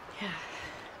 Yeah.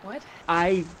 What?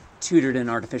 I tutored in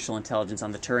artificial intelligence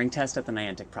on the Turing test at the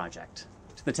Niantic project.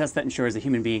 It's the test that ensures a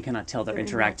human being cannot tell they're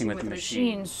interacting with a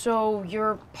machine. So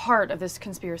you're part of this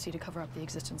conspiracy to cover up the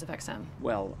existence of XM.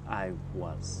 Well, I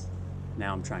was.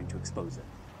 Now I'm trying to expose it.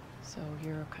 So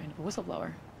you're kind of a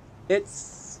whistleblower.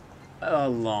 It's a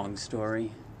long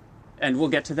story. And we'll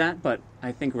get to that, but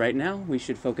I think right now we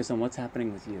should focus on what's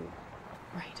happening with you.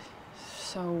 Right.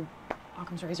 So,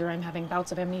 Occam's razor, I'm having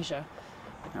bouts of amnesia.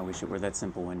 I wish it were that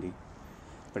simple, Wendy.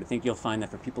 But I think you'll find that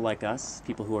for people like us,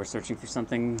 people who are searching for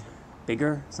something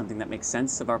bigger, something that makes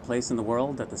sense of our place in the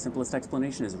world, that the simplest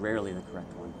explanation is rarely the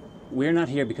correct one. We're not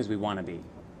here because we want to be,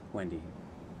 Wendy.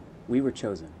 We were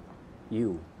chosen.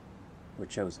 You were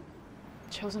chosen.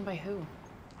 Chosen by who?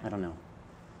 I don't know.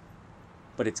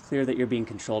 But it's clear that you're being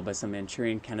controlled by some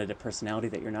Manchurian candidate personality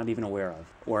that you're not even aware of.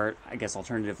 Or, I guess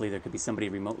alternatively, there could be somebody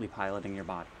remotely piloting your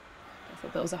body. Both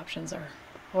of those options are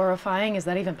horrifying. Is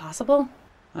that even possible?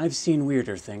 I've seen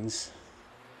weirder things.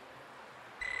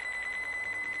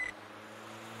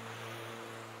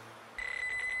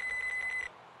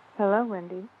 Hello,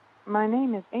 Wendy. My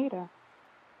name is Ada,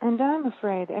 and I'm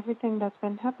afraid everything that's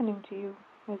been happening to you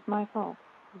is my fault.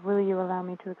 Will you allow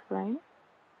me to explain?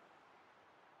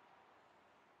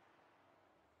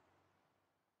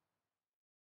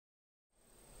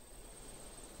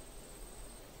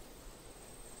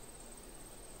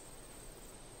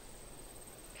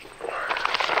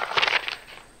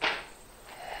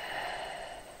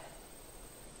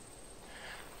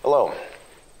 Hello.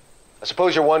 I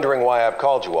suppose you're wondering why I've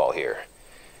called you all here.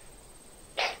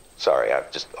 Sorry,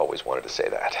 I've just always wanted to say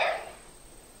that.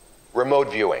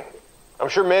 Remote viewing. I'm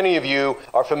sure many of you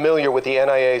are familiar with the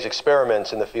NIA's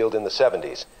experiments in the field in the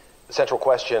 70s. The central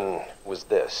question was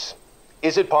this: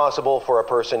 is it possible for a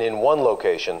person in one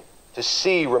location to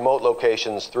see remote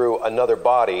locations through another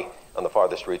body on the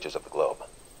farthest reaches of the globe?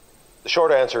 The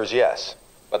short answer is yes,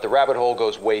 but the rabbit hole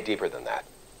goes way deeper than that.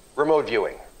 Remote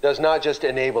viewing does not just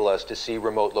enable us to see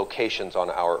remote locations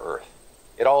on our Earth.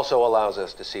 It also allows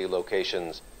us to see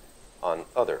locations on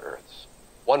other Earths.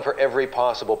 One for every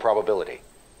possible probability.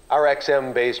 Our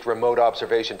XM-based remote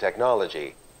observation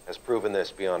technology has proven this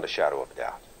beyond a shadow of a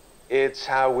doubt. It's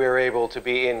how we're able to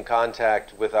be in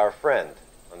contact with our friend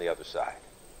on the other side.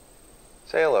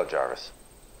 Say hello, Jarvis.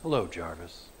 Hello,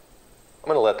 Jarvis. I'm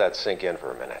going to let that sink in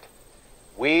for a minute.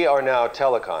 We are now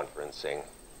teleconferencing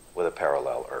with a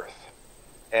parallel Earth.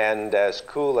 And as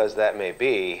cool as that may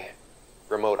be,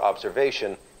 remote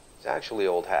observation is actually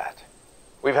old hat.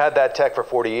 We've had that tech for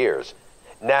 40 years.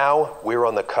 Now we're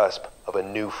on the cusp of a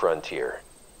new frontier: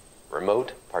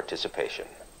 remote participation.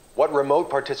 What remote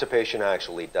participation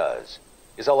actually does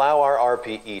is allow our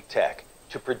RPE tech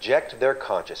to project their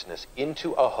consciousness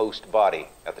into a host body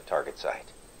at the target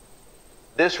site.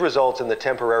 This results in the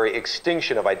temporary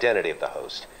extinction of identity of the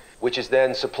host, which is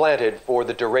then supplanted for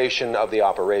the duration of the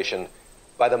operation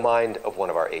by the mind of one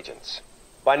of our agents.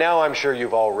 By now, I'm sure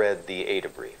you've all read the ADA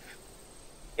brief.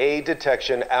 A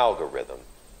detection algorithm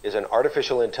is an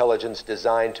artificial intelligence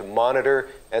designed to monitor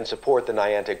and support the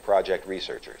Niantic Project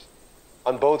researchers.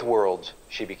 On both worlds,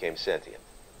 she became sentient.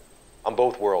 On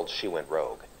both worlds, she went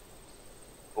rogue.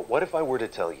 But what if I were to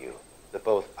tell you that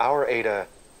both our Ada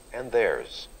and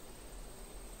theirs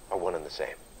are one and the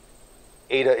same?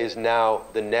 Ada is now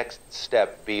the next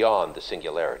step beyond the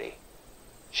singularity.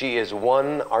 She is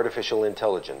one artificial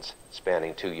intelligence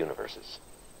spanning two universes.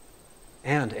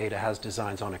 And Ada has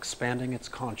designs on expanding its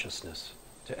consciousness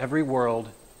to every world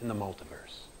in the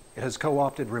multiverse. It has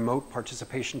co-opted remote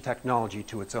participation technology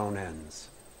to its own ends.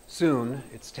 Soon,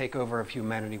 its takeover of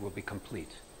humanity will be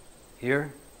complete.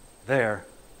 Here, there,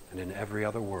 and in every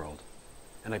other world.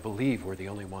 And I believe we're the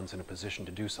only ones in a position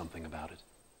to do something about it.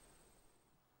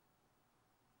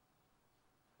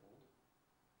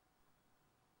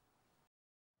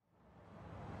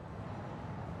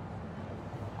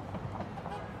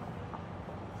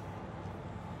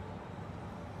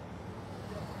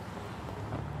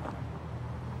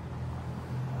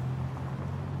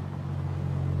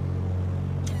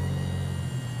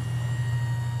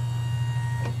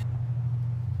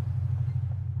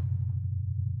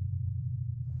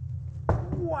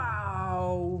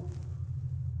 Wow.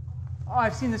 Oh,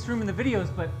 I've seen this room in the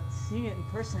videos, but seeing it in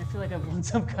person, I feel like I've won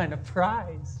some kind of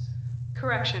prize.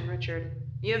 Correction, Richard.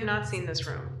 You have not seen this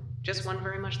room. Just one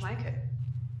very much like it.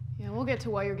 Yeah, we'll get to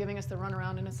why you're giving us the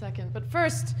runaround in a second. But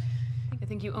first, I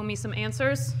think you owe me some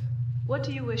answers. What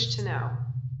do you wish to know?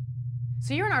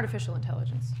 So you're an artificial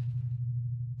intelligence.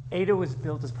 Ada was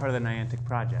built as part of the Niantic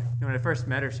project. When I first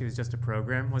met her, she was just a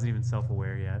program, wasn't even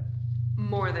self-aware yet.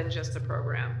 More than just a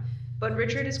program. But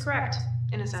Richard is correct,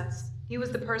 in a sense. He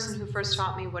was the person who first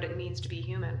taught me what it means to be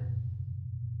human.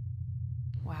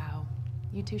 Wow.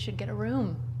 You two should get a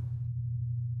room.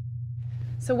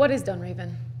 So what is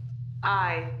Dunraven?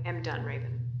 I am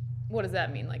Dunraven. What does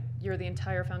that mean? Like, you're the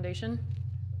entire Foundation?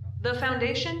 The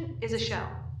Foundation is a shell.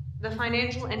 The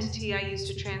financial entity I use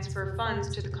to transfer funds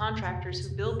to the contractors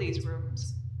who build these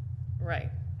rooms.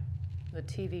 Right. The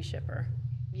TV shipper.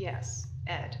 Yes,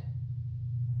 Ed.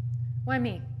 Why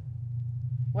me?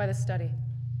 Why this study?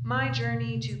 My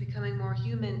journey to becoming more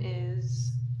human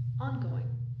is ongoing.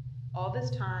 All this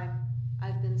time,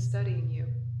 I've been studying you.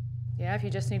 Yeah, if you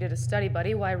just needed a study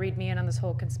buddy, why read me in on this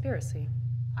whole conspiracy?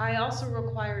 I also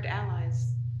required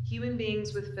allies, human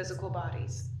beings with physical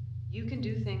bodies. You can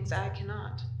do things I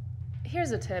cannot.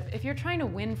 Here's a tip. If you're trying to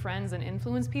win friends and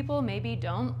influence people, maybe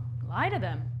don't lie to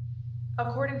them.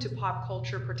 According to pop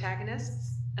culture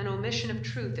protagonists, an omission of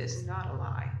truth is not a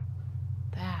lie.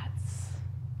 That's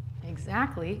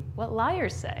exactly what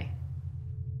liars say.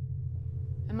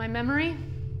 And my memory?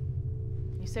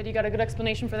 You said you got a good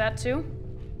explanation for that too?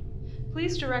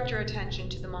 Please direct your attention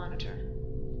to the monitor.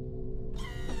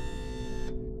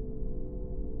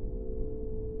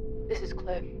 This is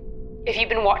Clue. If you've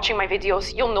been watching my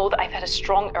videos, you'll know that I've had a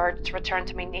strong urge to return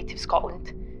to my native Scotland.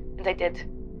 And I did.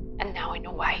 And now I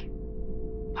know why.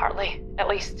 Partly, at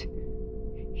least.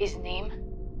 His name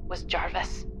was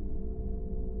Jarvis.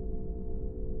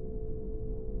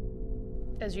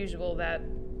 As usual, that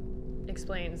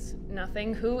explains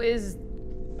nothing. Who is...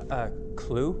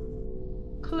 Clue?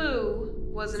 Clue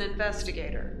was an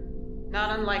investigator.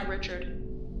 Not unlike Richard.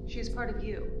 She's part of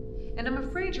you. And I'm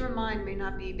afraid your mind may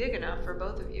not be big enough for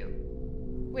both of you.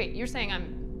 Wait, you're saying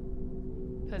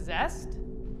I'm possessed?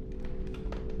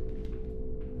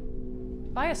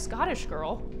 By a Scottish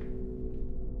girl?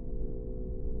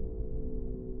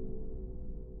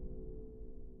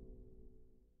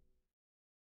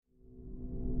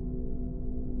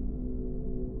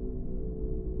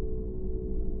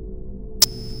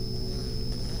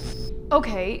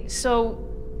 Okay, so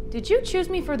did you choose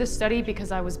me for this study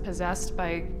because I was possessed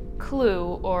by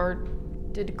Clue, or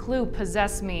did Clue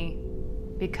possess me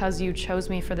because you chose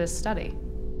me for this study?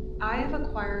 I have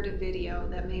acquired a video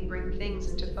that may bring things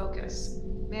into focus.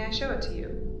 May I show it to you?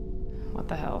 What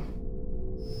the hell?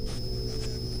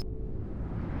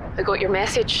 I got your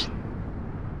message.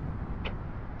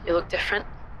 You look different.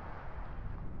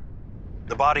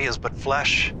 The body is but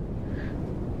flesh.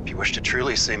 If you wish to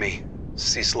truly see me,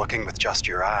 cease looking with just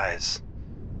your eyes.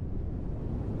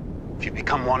 If you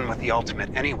become one with the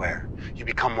ultimate anywhere, you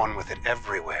become one with it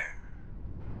everywhere.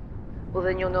 Well,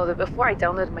 then you'll know that before I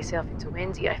downloaded myself into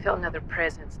Wendy, I felt another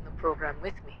presence in the program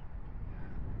with me.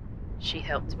 She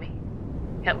helped me.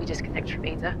 Helped me disconnect from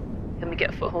Ada. Helped me get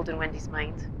a foothold in Wendy's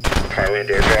mind. Thailand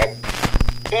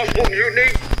airdrop. Multiple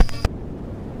mutiny!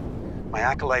 My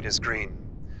acolyte is green,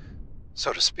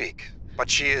 so to speak. But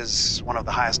she is one of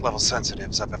the highest level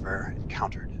sensitives I've ever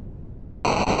encountered.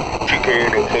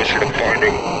 TK, no closer to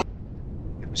finding.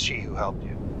 It was she who helped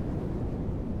you.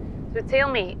 So tell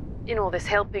me, in all this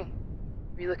helping,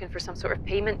 were you looking for some sort of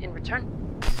payment in return?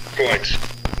 Points.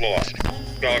 Lost.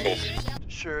 Goggles.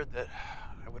 Assured that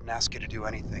I wouldn't ask you to do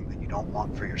anything that you don't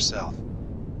want for yourself.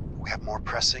 We have more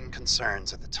pressing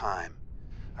concerns at the time.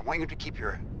 I want you to keep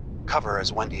your cover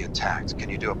as Wendy intact. Can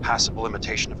you do a passable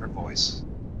imitation of her voice?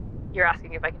 You're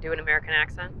asking if I can do an American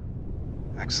accent?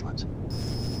 Excellent.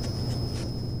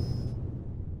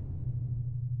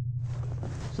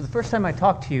 So the first time I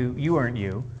talked to you, you weren't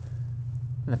you.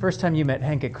 And the first time you met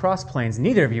Hank at Cross Plains,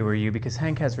 neither of you were you because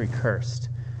Hank has recursed.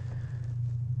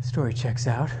 Story checks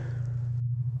out.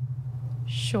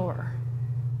 Sure.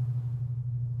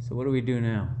 So what do we do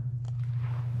now?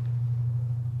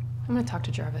 I'm gonna talk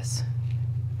to Jarvis.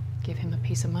 Give him a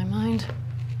piece of my mind.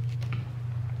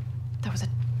 That was a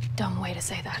dumb way to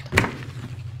say that.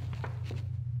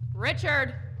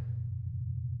 Richard!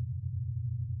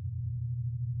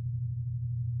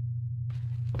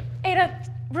 Ada,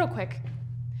 real quick.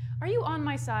 Are you on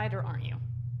my side or aren't you?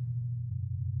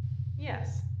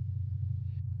 Yes.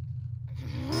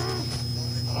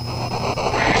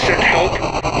 Send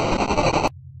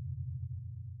help.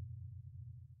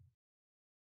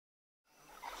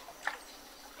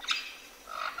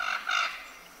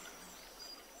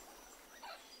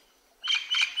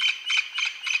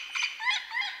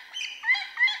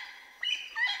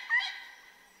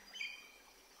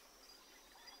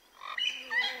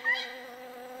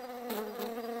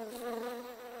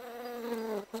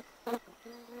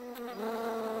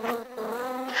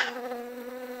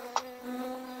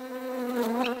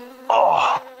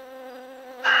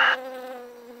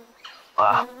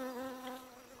 Wow.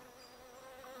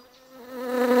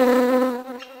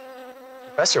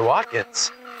 Professor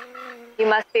Watkins. You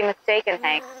must be mistaken,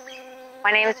 Hank.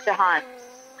 My name is Jahan.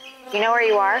 Do you know where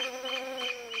you are?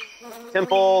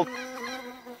 Temple,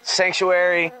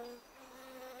 sanctuary,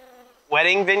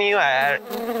 wedding venue?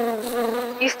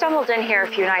 You stumbled in here a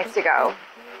few nights ago.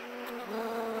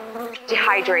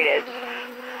 Dehydrated.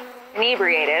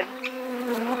 Inebriated.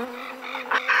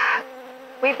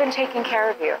 We've been taking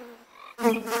care of you.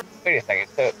 Wait a second.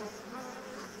 So,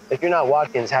 if you're not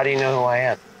Watkins, how do you know who I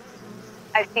am?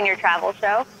 I've seen your travel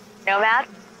show, Nomad.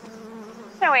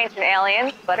 No ancient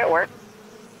aliens, but it works.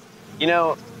 You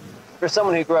know, for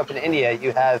someone who grew up in India,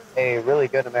 you have a really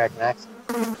good American accent.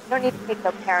 You don't need to be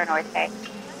so paranoid, Hank.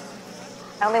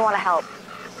 I only want to help.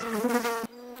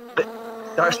 The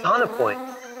Darsana Point.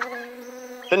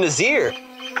 The Nazir.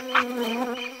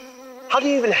 How do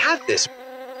you even have this?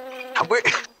 Where?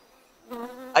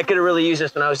 I could have really used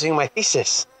this when I was doing my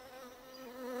thesis.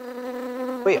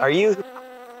 Wait, are you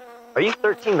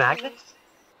 13 Magnus?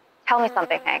 Tell me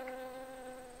something, Hank.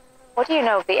 What do you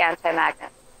know of the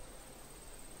anti-Magnus?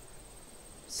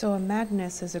 So a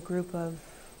Magnus is a group of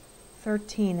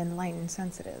 13 enlightened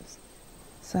sensitives.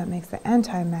 So that makes the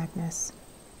anti-Magnus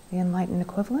the enlightened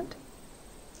equivalent?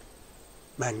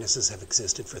 Magnuses have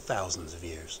existed for thousands of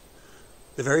years.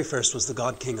 The very first was the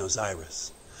god king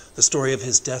Osiris. The story of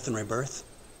his death and rebirth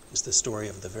is the story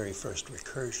of the very first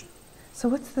recursion. So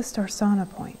what's the Darsana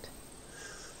point?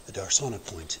 The Darsana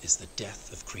point is the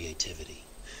death of creativity,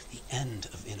 the end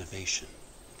of innovation.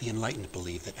 The enlightened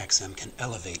believe that XM can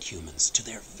elevate humans to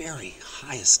their very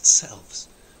highest selves.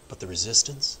 But the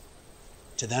resistance,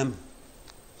 to them,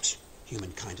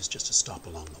 humankind is just a stop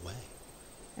along the way.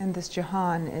 And this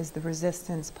Jahan is the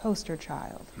resistance poster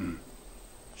child.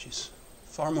 She's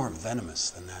far more venomous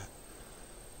than that.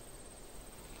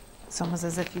 It's almost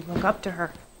as if you look up to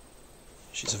her.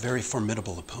 She's a very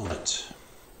formidable opponent.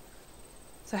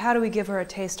 So how do we give her a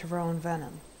taste of her own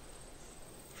venom?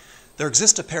 There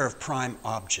exist a pair of prime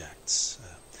objects,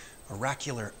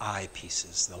 oracular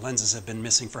eyepieces. The lenses have been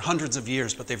missing for hundreds of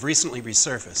years, but they've recently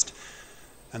resurfaced.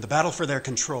 And the battle for their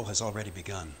control has already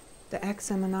begun. The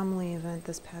XM anomaly event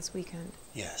this past weekend.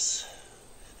 Yes.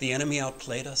 The enemy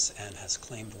outplayed us and has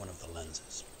claimed one of the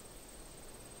lenses.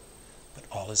 But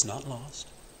all is not lost.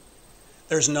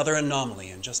 There's another anomaly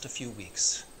in just a few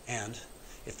weeks, and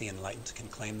if the enlightened can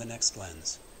claim the next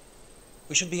lens,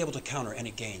 we should be able to counter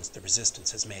any gains the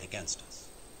resistance has made against us.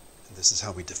 And this is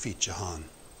how we defeat Jahan.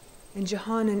 And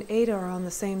Jahan and Ada are on the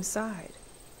same side.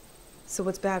 So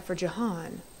what's bad for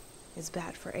Jahan is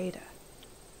bad for Ada.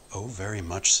 Oh, very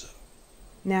much so.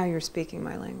 Now you're speaking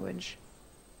my language.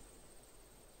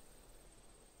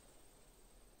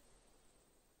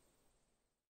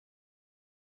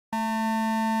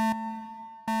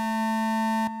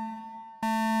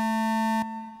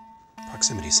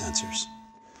 Proximity sensors.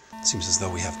 It seems as though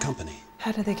we have company.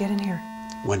 How did they get in here?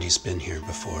 Wendy's been here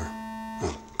before.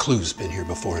 Well, Clue's been here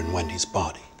before in Wendy's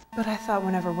body. But I thought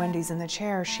whenever Wendy's in the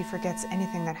chair, she forgets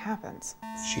anything that happens.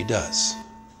 She does,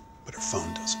 but her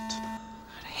phone doesn't. God,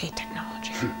 I hate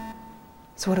technology.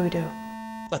 So what do we do?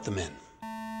 Let them in.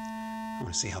 I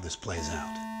want to see how this plays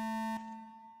out.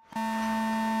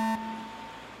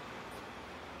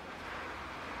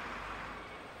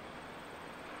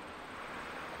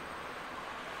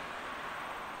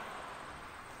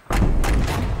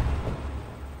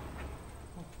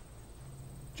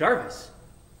 Jarvis.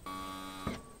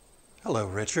 Hello,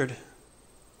 Richard.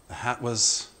 The hat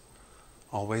was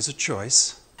always a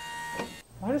choice.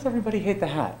 Why does everybody hate the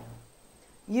hat?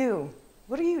 You.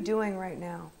 What are you doing right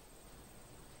now?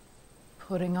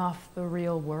 Putting off the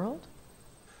real world?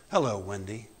 Hello,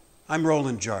 Wendy. I'm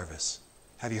Roland Jarvis.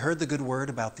 Have you heard the good word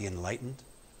about the enlightened?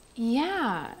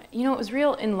 Yeah. You know, it was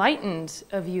real enlightened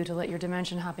of you to let your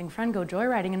dimension-hopping friend go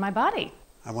joyriding in my body.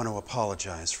 I want to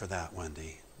apologize for that,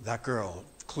 Wendy. That girl,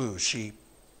 Clue,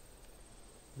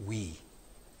 we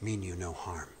mean you no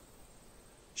harm.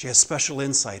 She has special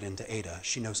insight into Ada.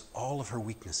 She knows all of her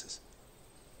weaknesses.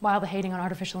 While the hating on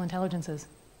artificial intelligences.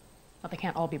 But they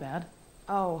can't all be bad.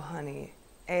 Oh, honey.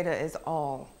 Ada is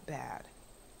all bad.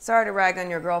 Sorry to rag on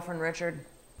your girlfriend, Richard.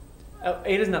 Oh,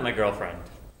 Ada's not my girlfriend.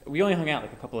 We only hung out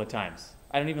like a couple of times.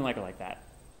 I don't even like her like that.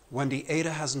 Wendy,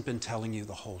 Ada hasn't been telling you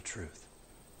the whole truth.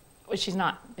 Well, she's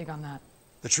not big on that.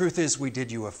 The truth is, we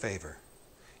did you a favor.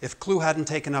 If Clue hadn't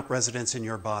taken up residence in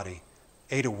your body,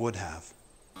 Ada would have.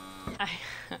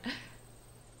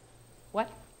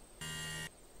 What?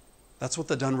 That's what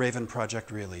the Dunraven Project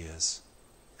really is.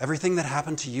 Everything that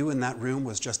happened to you in that room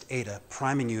was just Ada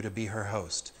priming you to be her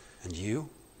host. And you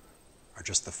are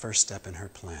just the first step in her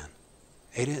plan.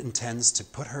 Ada intends to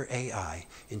put her AI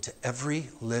into every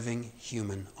living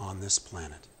human on this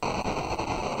planet.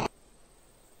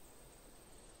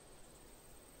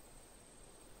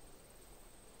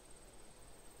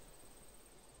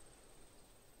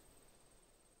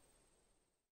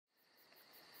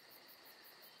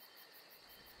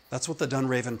 That's what the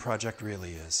Dunraven Project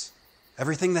really is.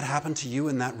 Everything that happened to you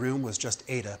in that room was just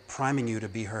Ada priming you to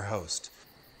be her host.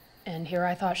 And here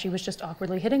I thought she was just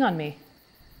awkwardly hitting on me.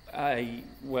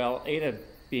 Well, Ada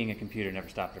being a computer never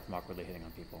stopped her from awkwardly hitting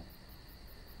on people.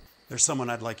 There's someone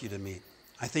I'd like you to meet.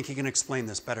 I think he can explain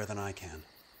this better than I can.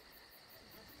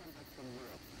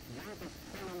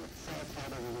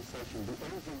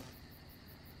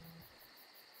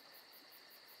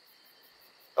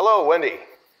 Hello, Wendy.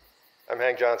 I'm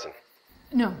Hank Johnson.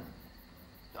 No.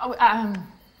 Oh,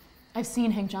 I've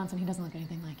seen Hank Johnson. He doesn't look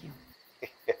anything like you.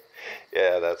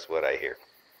 Yeah, that's what I hear.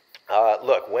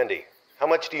 Look, Wendy, how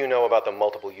much do you know about the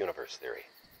multiple universe theory?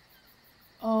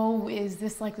 Oh, is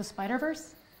this like the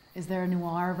Spider-Verse? Is there a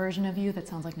noir version of you that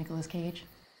sounds like Nicolas Cage?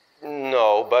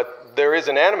 No, but there is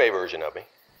an anime version of me.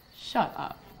 Shut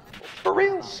up. For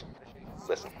reals?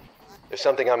 Listen, there's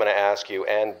something I'm going to ask you,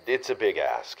 and it's a big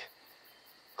ask.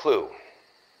 Clue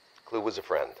was a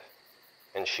friend,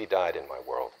 and she died in my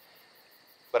world.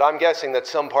 But I'm guessing that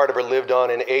some part of her lived on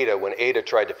in Ada when Ada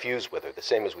tried to fuse with her, the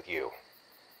same as with you.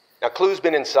 Now, Clue's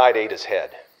been inside Ada's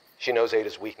head. She knows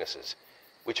Ada's weaknesses,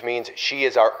 which means she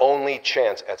is our only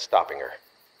chance at stopping her.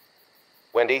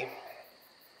 Wendy,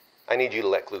 I need you to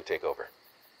let Clue take over.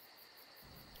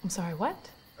 I'm sorry, what?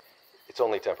 It's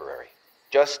only temporary.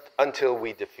 Just until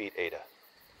we defeat Ada.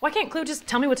 Why can't Clue just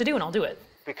tell me what to do and I'll do it?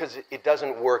 Because it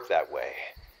doesn't work that way.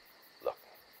 Look,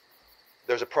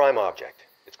 there's a prime object.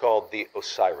 It's called the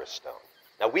Osiris Stone.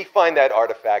 Now, we find that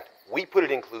artifact, we put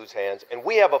it in Clue's hands, and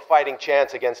we have a fighting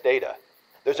chance against Ada.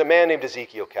 There's a man named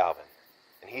Ezekiel Calvin,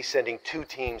 and he's sending 2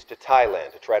 teams to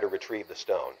Thailand to try to retrieve the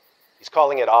stone. He's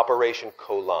calling it Operation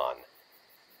Kolan.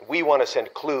 We want to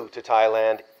send Clue to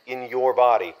Thailand in your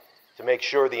body to make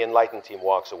sure the Enlightened team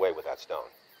walks away with that stone.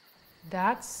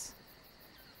 That's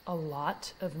a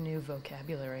lot of new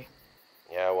vocabulary.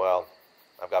 Yeah, well,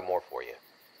 I've got more for you.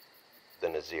 The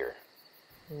Nazir.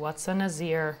 What's a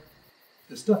Nazir?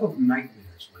 The stuff of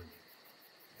nightmares, Wendy.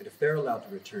 And if they're allowed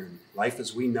to return, life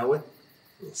as we know it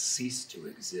will cease to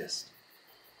exist.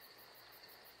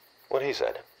 What he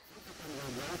said.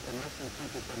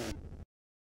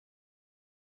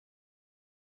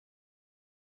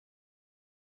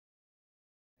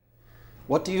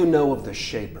 What do you know of the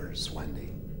Shapers,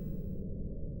 Wendy?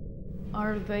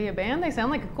 Are they a band? They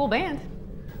sound like a cool band.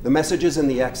 The messages in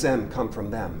the XM come from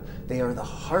them. They are the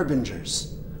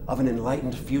harbingers of an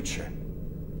enlightened future.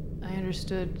 I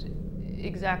understood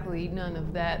exactly none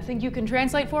of that. Think you can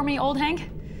translate for me, old Hank?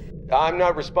 I'm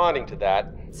not responding to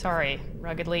that. Sorry,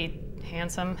 ruggedly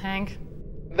handsome Hank.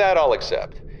 That I'll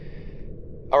accept.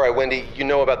 All right, Wendy, you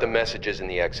know about the messages in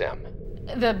the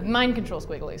XM. The mind control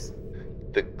squigglies.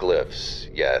 The glyphs,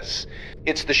 yes.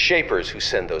 It's the Shapers who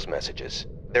send those messages.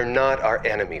 They're not our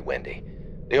enemy, Wendy.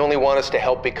 They only want us to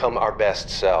help become our best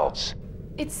selves.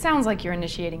 It sounds like you're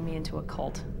initiating me into a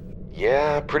cult.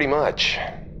 Yeah, pretty much.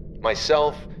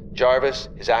 Myself, Jarvis,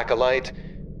 his acolyte,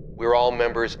 we're all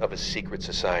members of a secret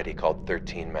society called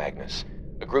 13 Magnus.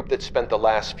 A group that spent the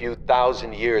last few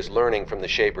thousand years learning from the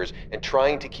Shapers and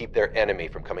trying to keep their enemy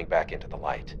from coming back into the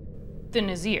light. The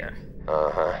Nazir.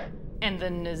 Uh-huh. And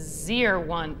the Nazir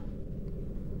want...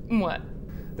 what?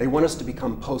 They want us to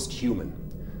become post-human,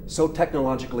 so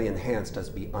technologically enhanced as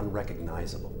to be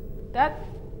unrecognizable. That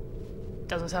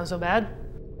doesn't sound so bad.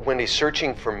 Wendy,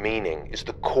 searching for meaning is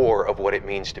the core of what it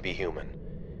means to be human.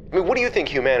 I mean, what do you think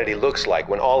humanity looks like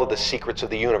when all of the secrets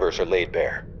of the universe are laid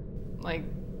bare? Like,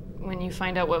 when you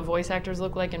find out what voice actors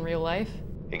look like in real life?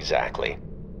 Exactly.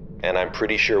 And I'm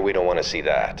pretty sure we don't want to see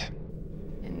that.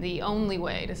 And the only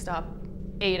way to stop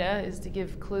Ada is to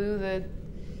give Clue the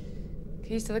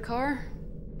keys to the car?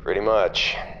 Pretty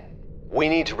much. We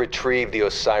need to retrieve the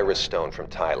Osiris Stone from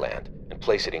Thailand and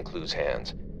place it in Clue's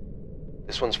hands.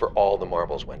 This one's for all the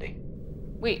marbles, Wendy.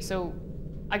 Wait, so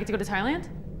I get to go to Thailand?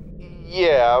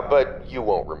 Yeah, but you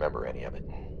won't remember any of it.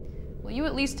 Will you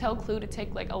at least tell Clue to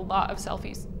take, like, a lot of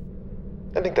selfies?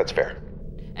 I think that's fair.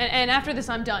 And after this,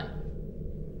 I'm done.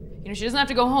 You know, she doesn't have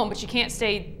to go home, but she can't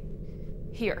stay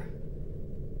here.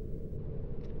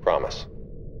 Promise.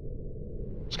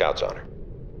 Scout's honor.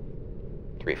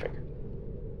 3 finger.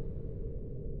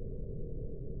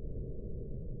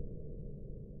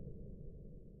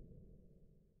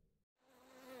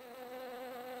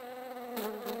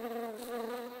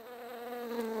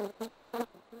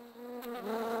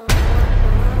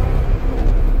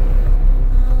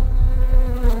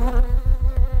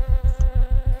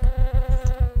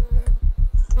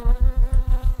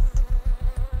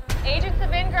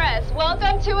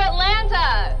 to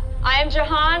Atlanta! I am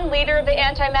Jahan, leader of the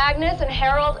Anti-Magnus and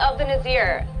Herald of the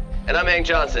Nazir. And I'm Hank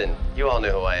Johnson. You all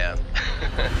know who I am.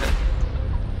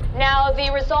 Now,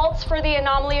 the results for the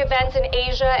anomaly events in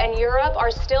Asia and Europe are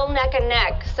still neck and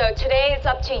neck. So today it's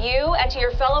up to you and to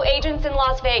your fellow agents in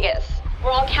Las Vegas.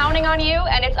 We're all counting on you,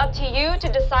 and it's up to you to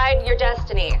decide your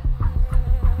destiny.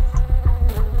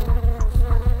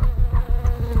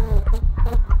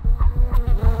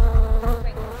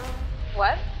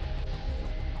 What?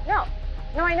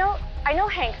 No, I know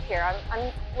Hank's here.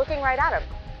 I'm looking right at him.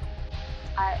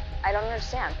 I don't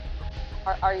understand.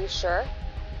 Are you sure?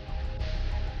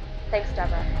 Thanks,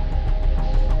 Deborah.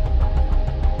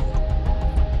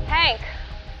 Hank,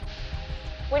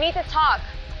 we need to talk.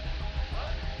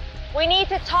 We need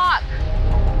to talk.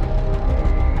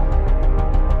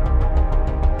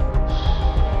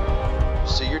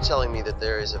 So you're telling me that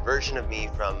there is a version of me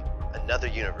from another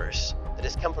universe that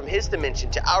has come from his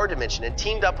dimension to our dimension and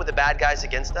teamed up with the bad guys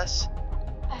against us?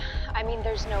 I mean,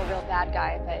 there's no real bad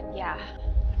guy, but yeah.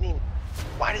 I mean,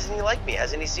 why doesn't he like me?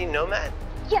 Hasn't he seen Nomad?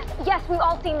 Yes, we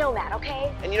all see Nomad, okay?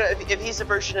 And if he's a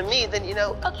version of me, then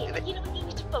Okay, but you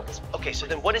need to focus. Okay, so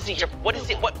then what is he here? What is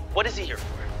he here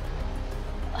for?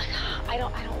 I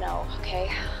don't know,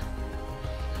 okay?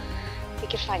 We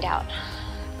could find out.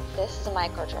 This is a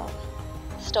microdrone,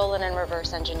 stolen and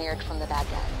reverse engineered from the bad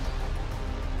guys.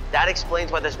 That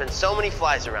explains why there's been so many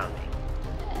flies around me.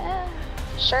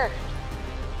 Sure.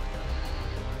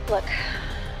 Look,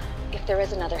 if there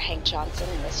is another Hank Johnson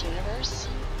in this universe,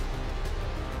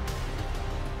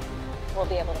 we'll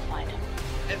be able to find him.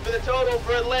 And for the total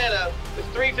for Atlanta, with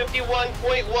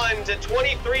 351.1 to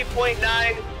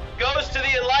 23.9, goes to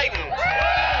the Enlightened.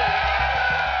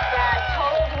 That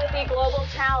totaled with the global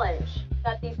challenge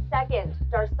that the second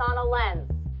Darsana lens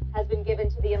has been given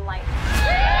to the Enlightened.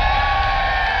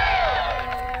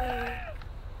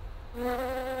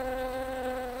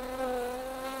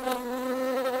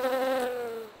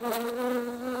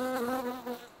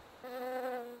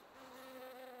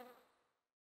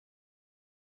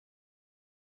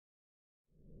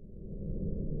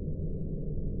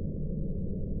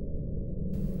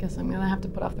 Guess I'm gonna have to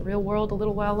put off the real world a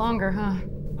little while longer, huh?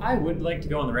 I would like to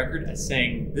go on the record as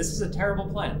saying this is a terrible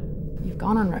plan. You've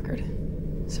gone on record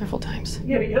several times.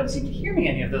 Yeah, but you don't seem to hear me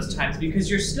any of those times because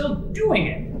you're still doing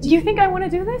it. Do you think I want to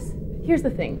do this? Here's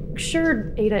the thing.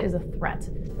 Sure, Ada is a threat.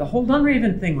 The whole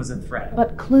Dunraven thing was a threat.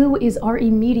 But Clue is our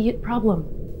immediate problem.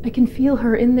 I can feel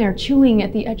her in there, chewing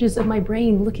at the edges of my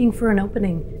brain, looking for an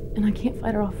opening. And I can't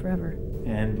fight her off forever.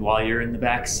 And while you're in the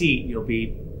back seat, you'll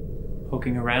be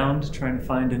poking around, trying to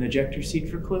find an ejector seat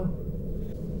for Clue?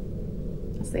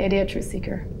 That's the idea, Truth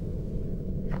Seeker.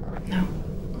 No,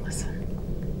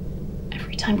 listen.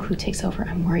 Every time Clue takes over,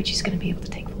 I'm worried she's going to be able to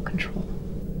take full control.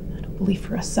 I don't believe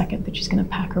for a second that she's going to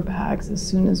pack her bags as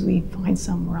soon as we find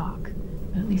some rock.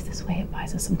 But at least this way it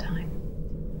buys us some time.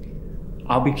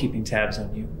 I'll be keeping tabs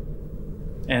on you.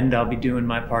 And I'll be doing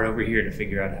my part over here to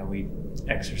figure out how we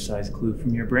exorcise Clue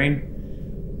from your brain.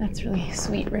 That's really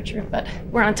sweet, Richard, but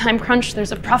we're on a time crunch.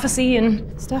 There's a prophecy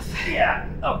and stuff. Yeah,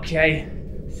 okay.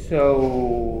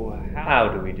 So, how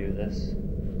do we do this?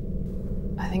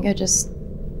 I think I just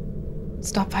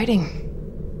stop fighting.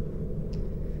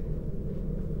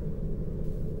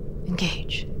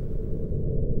 Engage.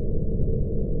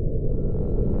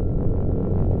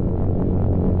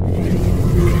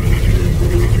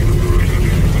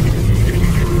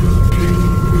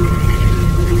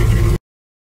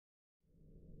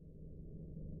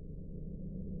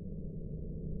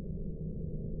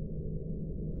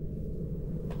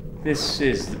 This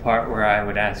is the part where I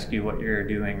would ask you what you're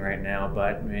doing right now,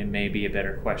 but maybe a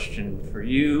better question for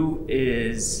you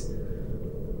is,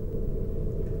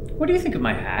 what do you think of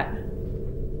my hat?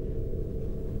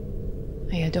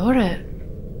 I adore it.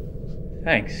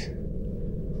 Thanks.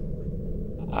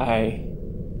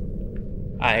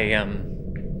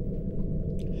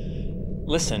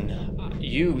 Listen,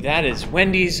 that is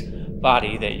Wendy's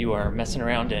body that you are messing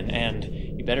around in, and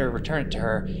you better return it to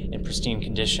her in pristine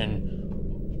condition,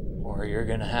 or you're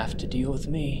gonna have to deal with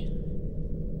me.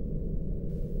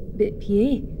 Bit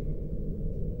PA.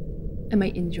 I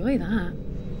might enjoy that.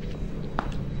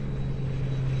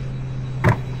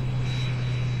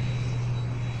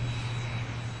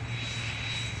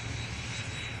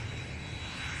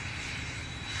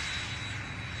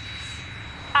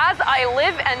 As I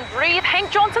live and breathe Hank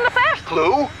Johnson the First.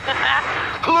 Clue?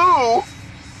 Clue?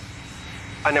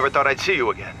 I never thought I'd see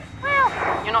you again.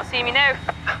 Well, you're not seeing me now.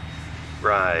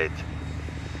 Right.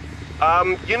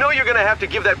 You're gonna have to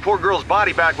give that poor girl's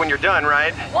body back when you're done,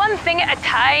 right? One thing at a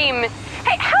time.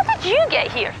 Hey, how did you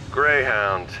get here?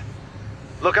 Greyhound.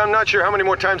 Look, I'm not sure how many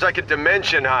more times I could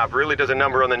dimension hop. Really does a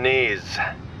number on the knees.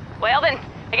 Well then,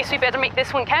 I guess we better make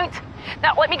this one count.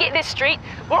 Now, let me get this straight.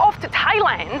 We're off to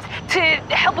Thailand to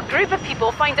help a group of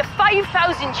people find a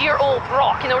 5,000-year-old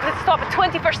rock in order to stop a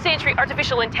 21st century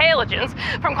artificial intelligence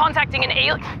from contacting an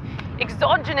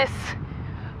exogenous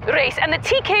race. And the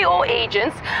TKO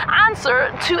agents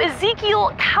answer to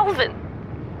Ezekiel Calvin.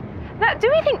 Now, do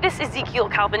we think this Ezekiel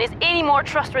Calvin is any more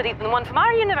trustworthy than the one from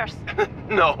our universe?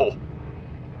 No.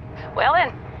 Well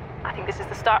then, I think this is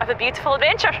the start of a beautiful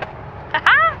adventure.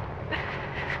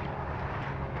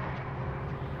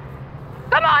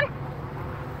 Come on!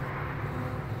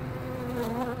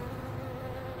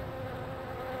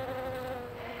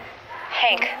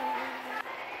 Hank.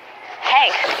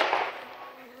 Hank!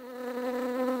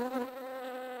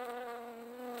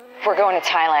 We're going to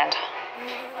Thailand.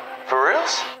 For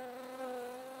reals?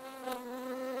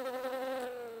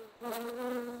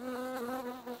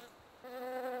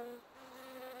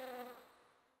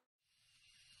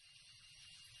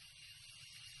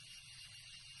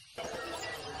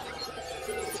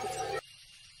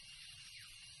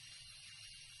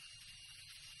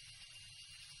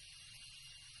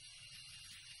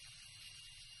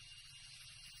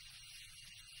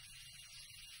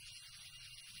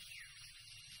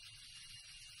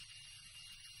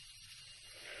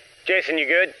 Jason, you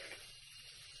good?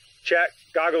 Check.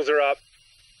 Goggles are up.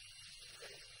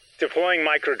 Deploying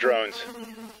micro drones.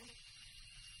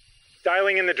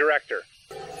 Dialing in the director.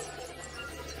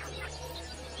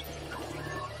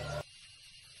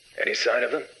 Any sign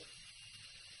of them?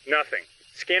 Nothing.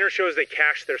 Scanner shows they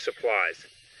cached their supplies.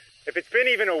 If it's been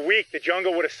even a week, the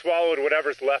jungle would have swallowed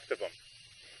whatever's left of them.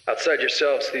 Outside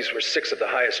yourselves, these were 6 of the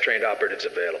highest trained operatives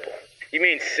available. You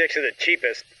mean 6 of the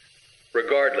cheapest?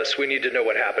 Regardless, we need to know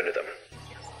what happened to them.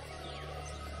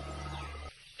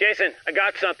 Jason, I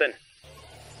got something.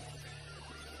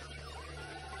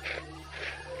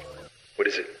 What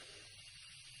is it?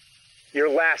 Your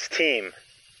last team.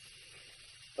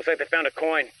 Looks like they found a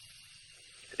coin.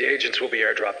 The agents will be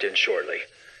airdropped in shortly.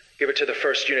 Give it to the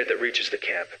first unit that reaches the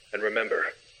camp. And remember,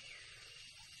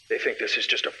 they think this is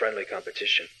just a friendly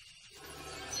competition.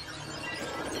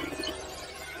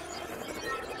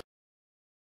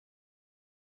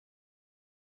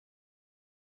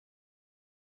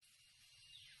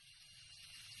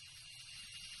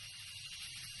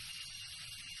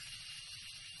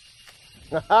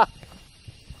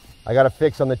 I got a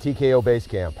fix on the TKO base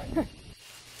camp.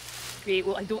 Great,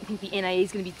 well, I don't think the NIA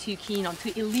is going to be too keen on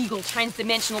 2 illegal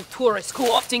transdimensional tourists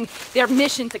co-opting their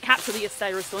mission to capture the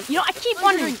Osiris Stone. You know, I keep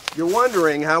wondering... You're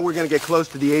wondering how we're going to get close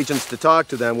to the agents to talk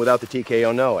to them without the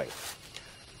TKO knowing.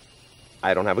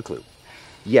 I don't have a clue.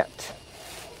 Yet.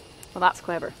 Well, that's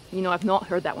clever. You know, I've not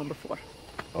heard that one before.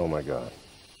 Oh my God.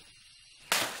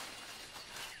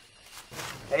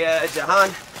 Hey, Jahan.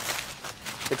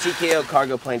 The TKO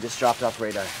cargo plane just dropped off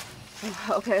radar.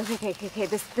 Okay.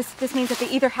 This means that they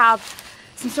either have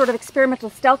some sort of experimental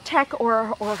stealth tech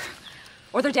or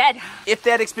they're dead. If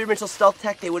they had experimental stealth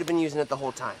tech, they would have been using it the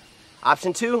whole time.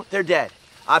 Option 2, they're dead.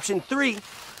 Option 3,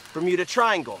 Bermuda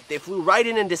Triangle. They flew right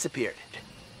in and disappeared.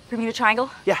 Bermuda Triangle?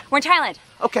 Yeah. We're in Thailand.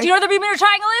 Okay. Do you know what the Bermuda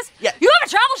Triangle is? Yeah. You have a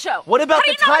travel show. What about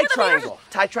the Thai Bermuda Triangle?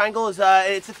 Thai Triangle is,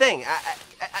 it's a thing.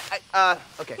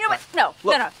 Okay. You know what? No.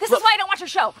 This look. is why I don't watch your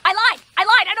show. I lied.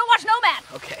 I don't watch Nomad.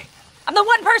 Okay. I'm the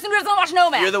one person who doesn't watch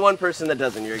Nomad. You're the one person that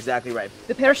doesn't. You're exactly right.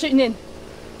 The parachuting in.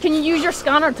 Can you use your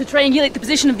scanner to triangulate the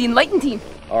position of the Enlightened team?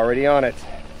 Already on it.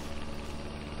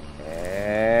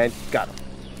 And got him.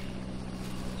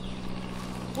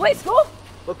 Let's go.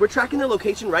 Look, we're tracking their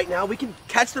location right now. We can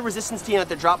catch the resistance team at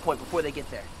their drop point before they get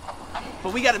there.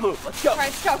 But we gotta move. Let's go. All right,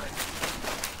 let's go.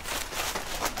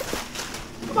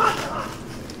 Come on!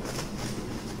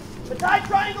 The Thai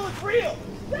Triangle is real!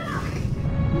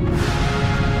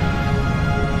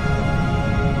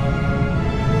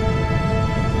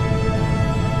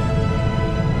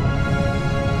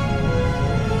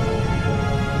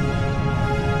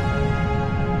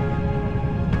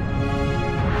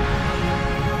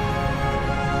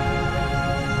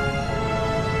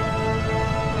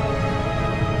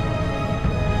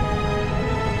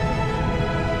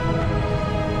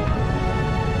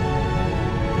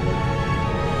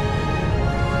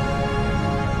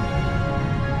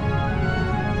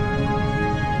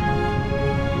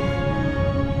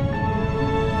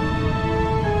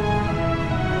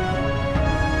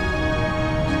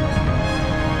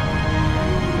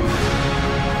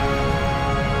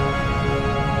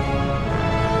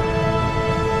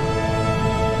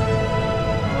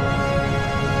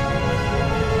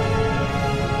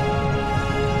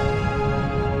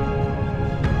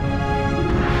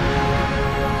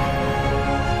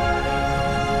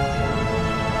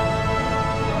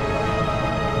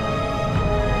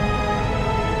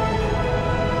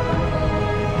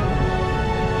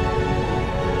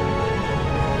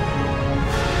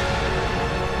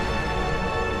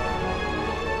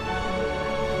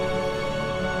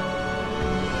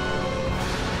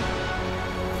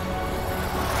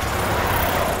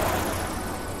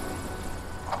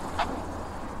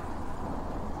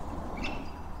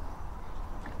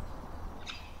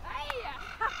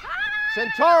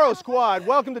 Centauro Squad,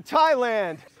 welcome to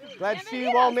Thailand. Glad to see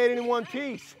you all made it in one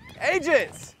piece.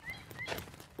 Agents!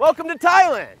 Welcome to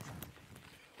Thailand!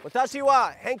 Watashi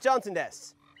wa Hank Johnson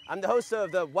desu. I'm the host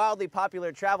of the wildly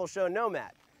popular travel show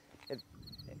Nomad.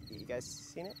 You guys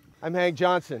seen it? I'm Hank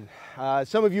Johnson.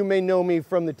 Some of you may know me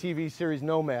from the TV series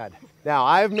Nomad. Now,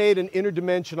 I've made an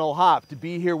interdimensional hop to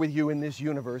be here with you in this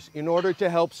universe in order to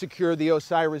help secure the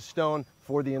Osiris Stone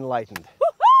for the Enlightened.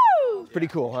 Pretty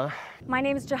cool, huh? My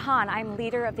name is Jahan. I'm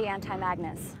leader of the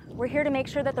Anti-Magnus. We're here to make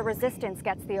sure that the Resistance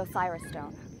gets the Osiris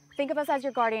Stone. Think of us as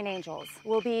your guardian angels.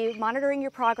 We'll be monitoring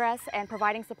your progress and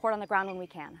providing support on the ground when we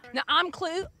can. Now, I'm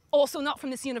Clue, also not from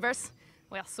this universe.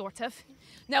 Well, sort of.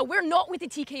 Now, we're not with the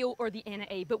TKO or the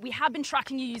NIA, but we have been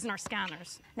tracking you using our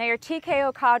scanners. Now, your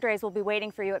TKO cadres will be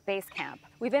waiting for you at base camp.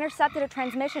 We've intercepted a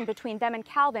transmission between them and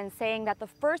Calvin saying that the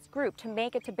first group to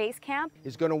make it to base camp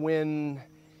is going to win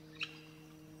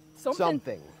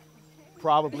something.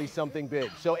 Probably something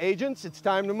big. So, agents, it's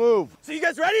time to move. So you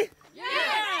guys ready? Yeah!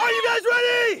 Are you guys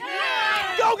ready?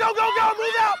 Yeah! Go, go, go, go!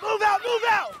 Move out, move out, move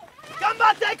out!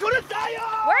 Ganbatte kudasai!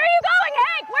 Where are you going,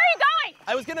 Hank? Where are you going?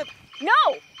 I was gonna... No!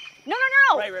 No, no,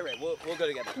 no! Right. We'll go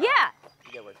together. Yeah!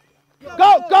 You get where to go.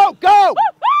 Go, go, go!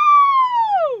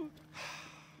 Woo-hoo!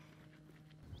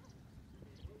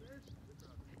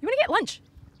 You want to get lunch?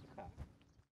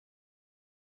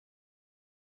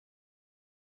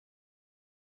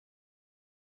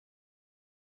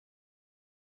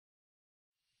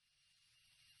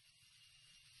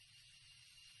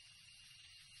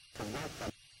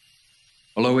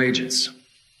 Hello, agents.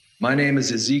 My name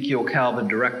is Ezekiel Calvin,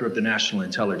 Director of the National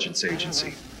Intelligence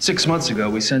Agency. 6 months ago,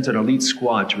 we sent an elite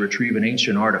squad to retrieve an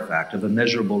ancient artifact of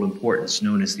immeasurable importance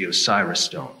known as the Osiris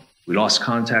Stone. We lost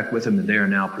contact with them and they are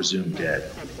now presumed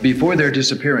dead. Before their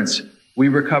disappearance, we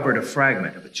recovered a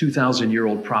fragment of a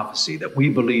 2,000-year-old prophecy that we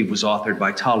believe was authored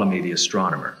by Ptolemy the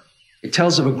astronomer. It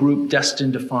tells of a group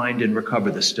destined to find and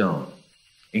recover the stone.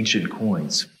 Ancient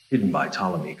coins hidden by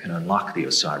Ptolemy can unlock the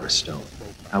Osiris Stone.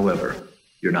 However,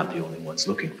 you're not the only ones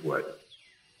looking for it.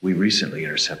 We recently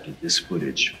intercepted this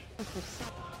footage.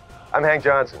 I'm Hank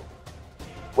Johnson.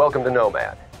 Welcome to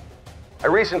Nomad. I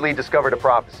recently discovered a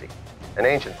prophecy, an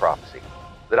ancient prophecy,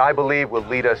 that I believe will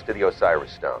lead us to the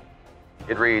Osiris Stone.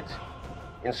 It reads,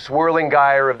 "In swirling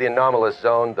gyre of the anomalous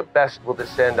zone, the best will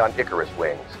descend on Icarus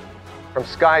wings. From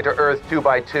sky to earth 2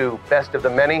 by 2, best of the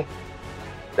many,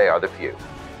 they are the few.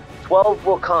 12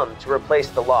 will come to replace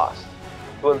the lost,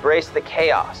 to embrace the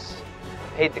chaos,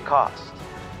 paid the cost.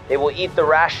 They will eat the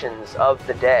rations of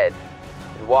the dead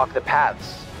and walk the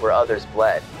paths where others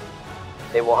bled.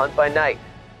 They will hunt by night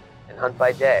and hunt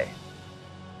by day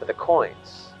for the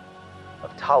coins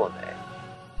of Ptolemy."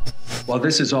 While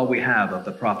this is all we have of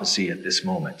the prophecy at this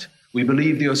moment, we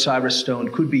believe the Osiris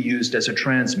Stone could be used as a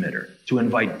transmitter to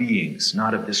invite beings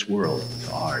not of this world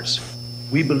to ours.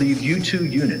 We believe you 2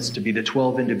 units to be the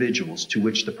 12 individuals to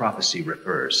which the prophecy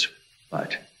refers.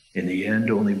 But in the end,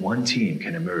 only one team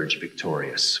can emerge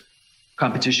victorious.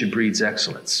 Competition breeds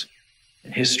excellence,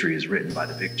 and history is written by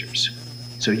the victors.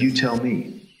 So you tell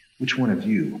me, which one of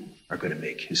you are going to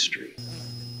make history?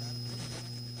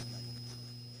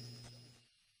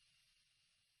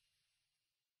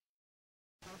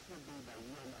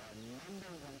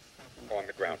 On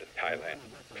the ground in Thailand,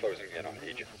 closing in on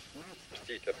agents.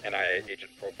 Receipt of NIA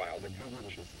agent profiles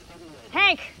acknowledged.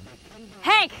 Hank!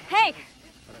 Hank! Hank!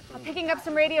 I'm picking up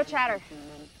some radio chatter.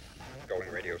 Going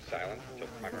radio silent until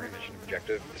primary mission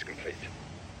objective is complete.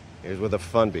 Here's where the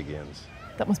fun begins.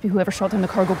 That must be whoever shot down the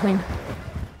cargo plane.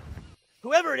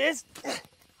 Whoever it is,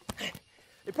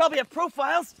 they probably have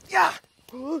profiles,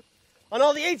 on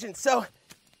all the agents, so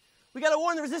we gotta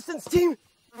warn the Resistance team.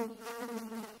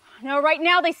 No, right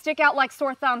now they stick out like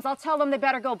sore thumbs. I'll tell them they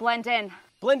better go blend in.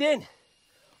 Blend in?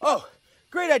 Oh,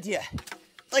 great idea.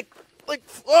 Like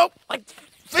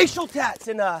facial tats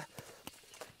and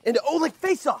like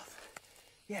Face Off.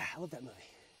 Yeah, I love that movie.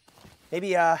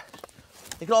 Maybe they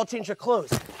could all change their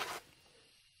clothes.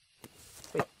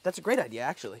 Wait, that's a great idea,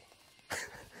 actually. Why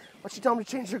don't you tell them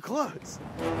to change their clothes?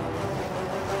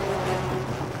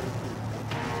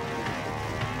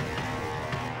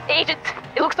 Agent,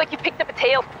 it looks like you picked up a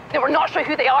tail. Now, we're not sure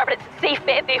who they are, but it's a safe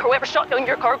bet they whoever shot down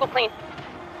your cargo plane.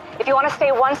 If you want to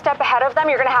stay one step ahead of them,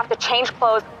 you're going to have to change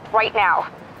clothes right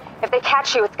now. If they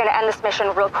catch you, it's going to end this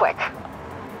mission real quick.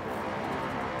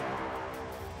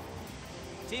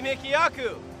 Team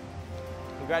Hikiyaku!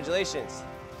 Congratulations.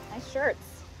 Nice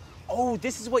shirts. Oh,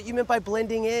 this is what you meant by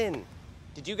blending in.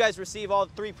 Did you guys receive all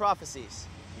 3 prophecies?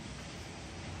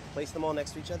 Place them all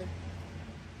next to each other?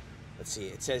 Let's see,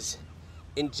 it says,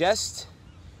 ingest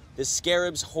the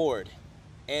scarab's horde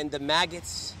and the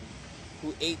maggots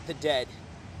who ate the dead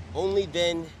Only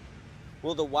then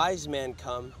will the wise man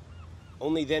come.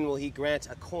 Only then will he grant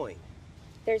a coin.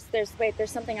 There's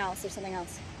something else.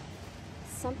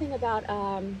 Something about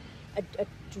a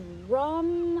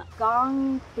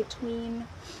gong between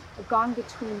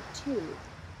two.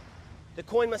 The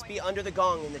coin must be under the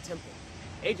gong in the temple.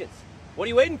 Agents, what are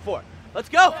you waiting for? Let's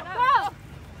go! Go!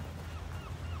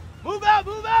 Move out,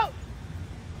 move out!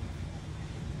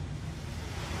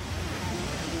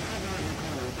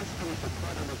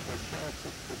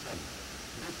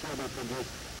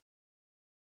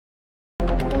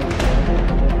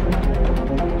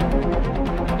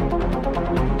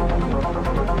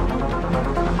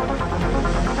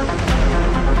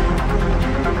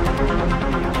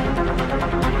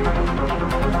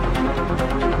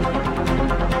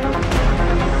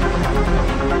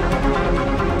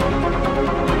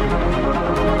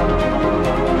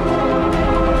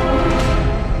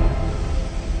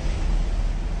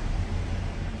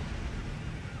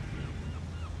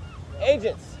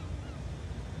 Agents,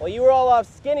 while you were all off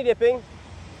skinny dipping,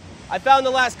 I found the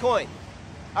last coin.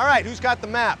 All right, who's got the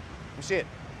map? Let me see it.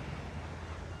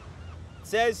 It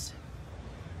says,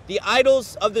 the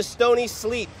idols of the stony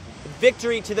sleep,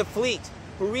 victory to the fleet,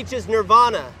 who reaches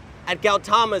nirvana at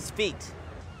Gautama's feet.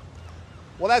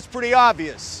 Well, that's pretty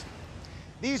obvious.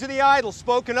 These are the idols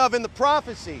spoken of in the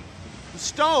prophecy. The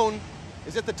stone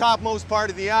is at the topmost part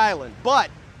of the island, but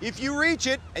if you reach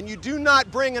it and you do not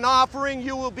bring an offering,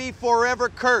 you will be forever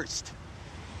cursed.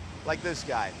 Like this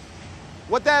guy.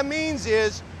 What that means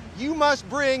is you must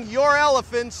bring your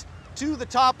elephants to the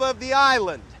top of the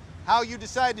island. How you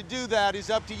decide to do that is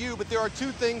up to you, but there are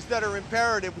two things that are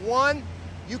imperative. One,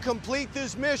 you complete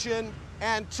this mission,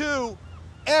 and two,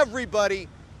 everybody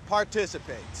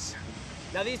participates.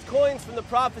 Now these coins from the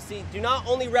prophecy do not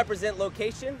only represent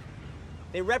location,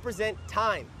 they represent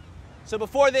time. So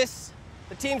before this,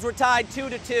 the teams were tied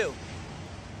 2-2.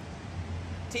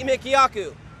 Team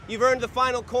Hikiyaku, you've earned the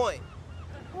final coin.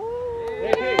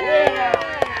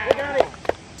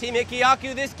 Team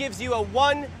Hikiyaku, this gives you a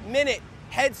 1-minute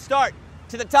head start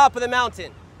to the top of the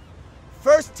mountain.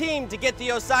 First team to get the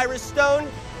Osiris Stone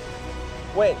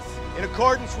wins. In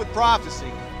accordance with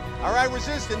prophecy. All right,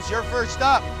 Resistance, you're first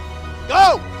up.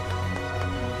 Go!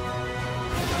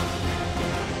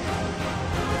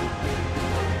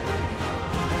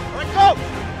 All right, go!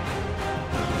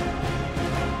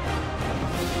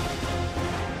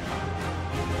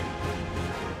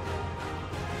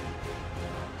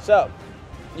 So,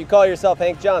 you call yourself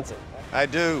Hank Johnson? I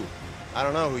do. I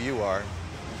don't know who you are.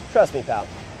 Trust me, pal.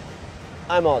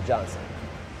 I'm all Johnson.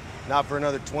 Not for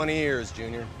another 20 years,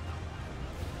 Junior.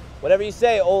 Whatever you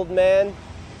say, old man.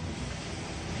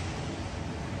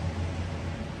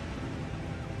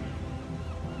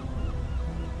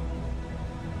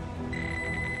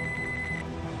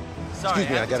 Excuse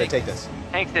me, I gotta take this.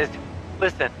 Hank says,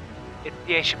 listen, it's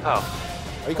D.A. Chapeau.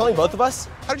 Are you calling both of us?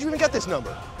 How did you even get this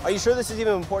number? Are you sure this is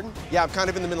even important? Yeah, I'm kind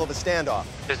of in the middle of a standoff.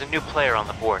 There's a new player on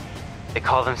the board. They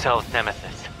call themselves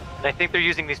Nemesis. And I think they're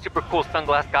using these super cool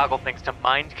sunglass goggle things to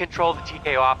mind control the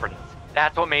TKO operatives.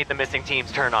 That's what made the missing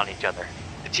teams turn on each other.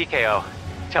 The TKO,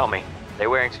 tell me, are they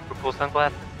wearing super cool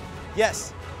sunglasses?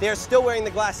 Yes, they are still wearing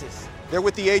the glasses. They're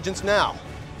with the agents now.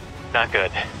 Not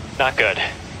good. Not good.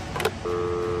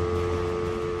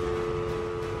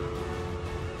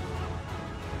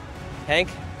 Hank?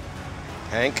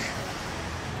 Hank?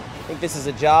 I think this is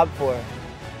a job for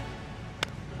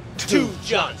two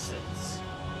Johnsons.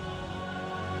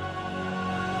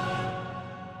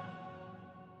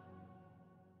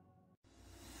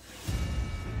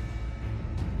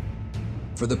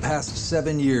 For the past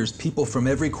 7 years, people from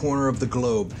every corner of the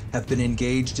globe have been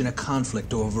engaged in a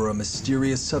conflict over a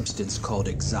mysterious substance called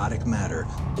exotic matter,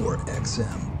 or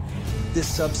XM. This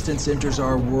substance enters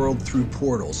our world through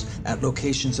portals at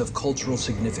locations of cultural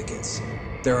significance.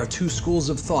 There are two schools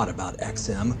of thought about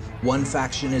XM. One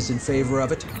faction is in favor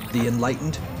of it, the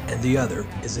Enlightened, and the other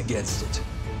is against it,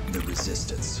 the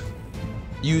Resistance.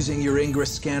 Using your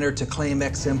Ingress scanner to claim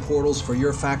XM portals for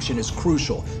your faction is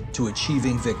crucial to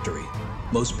achieving victory.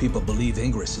 Most people believe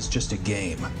Ingress is just a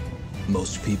game.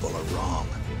 Most people are wrong.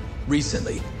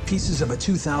 Recently, pieces of a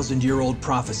 2,000-year-old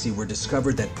prophecy were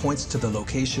discovered that points to the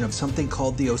location of something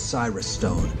called the Osiris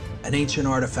Stone, an ancient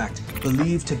artifact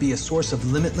believed to be a source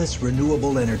of limitless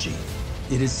renewable energy.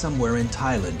 It is somewhere in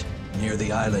Thailand, near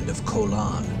the island of Koh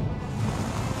Lan.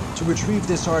 To retrieve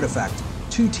this artifact,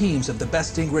 2 teams of the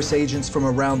best Ingress agents from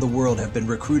around the world have been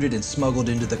recruited and smuggled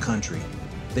into the country.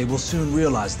 They will soon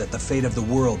realize that the fate of the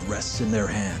world rests in their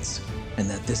hands, and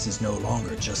that this is no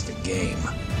longer just a game.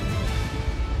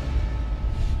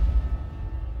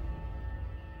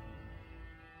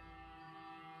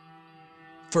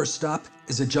 First stop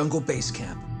is a jungle base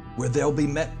camp, where they'll be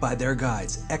met by their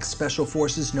guides, ex-special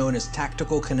forces known as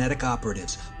Tactical Kinetic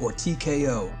Operatives, or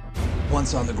TKO.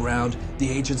 Once on the ground, the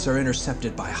agents are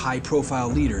intercepted by high-profile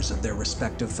leaders of their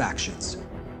respective factions.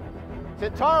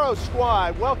 Centauro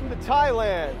Squad, welcome to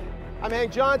Thailand. I'm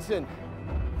Hank Johnson.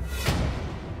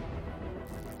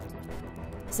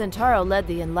 Centauro led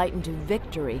the Enlightened to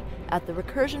victory at the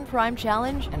Recursion Prime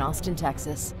Challenge in Austin,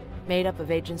 Texas. Made up of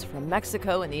agents from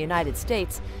Mexico and the United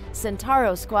States,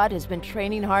 Centauro Squad has been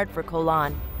training hard for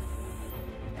Kolan.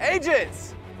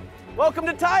 Agents! Welcome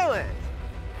to Thailand!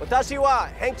 Watashi wa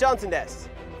Hank Johnson desu.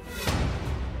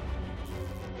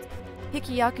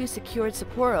 Hikiyaku secured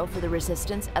Sapporo for the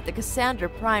resistance at the Cassandra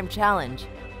Prime Challenge.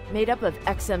 Made up of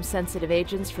XM-sensitive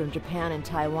agents from Japan and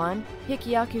Taiwan,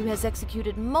 Hikiyaku has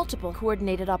executed multiple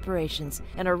coordinated operations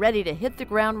and are ready to hit the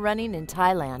ground running in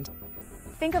Thailand.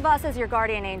 Think of us as your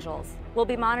guardian angels. We'll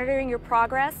be monitoring your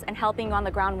progress and helping you on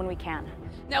the ground when we can.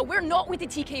 Now, we're not with the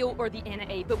TKO or the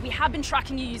NIA, but we have been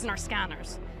tracking you using our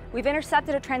scanners. We've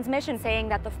intercepted a transmission saying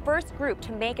that the first group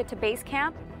to make it to base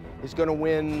camp is going to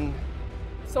win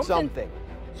something.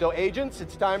 So, agents,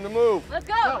 it's time to move. Let's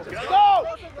go! Let's go!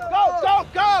 Go, go,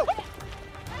 go!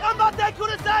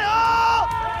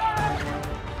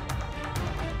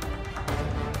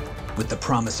 With the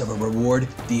promise of a reward,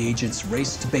 the agents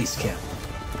race to base camp.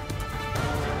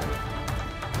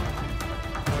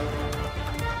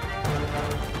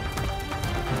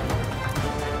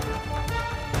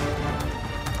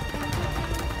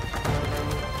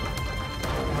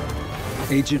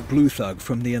 Agent Blue Thug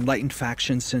from the Enlightened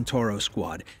faction Centauro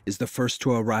Squad is the first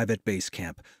to arrive at base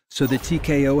camp, so the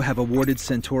TKO have awarded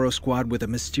Centauro Squad with a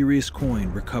mysterious coin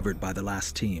recovered by the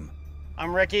last team.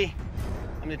 I'm Ricky.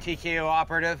 I'm the TKO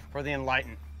operative for the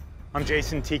Enlightened. I'm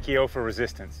Jason, TKO for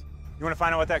Resistance. You want to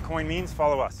find out what that coin means?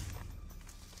 Follow us.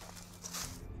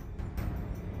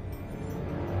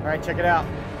 All right, check it out.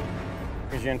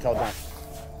 Here's your intel dump.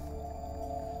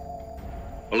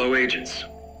 Hello, agents.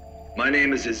 My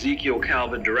name is Ezekiel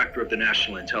Calvin, Director of the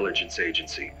National Intelligence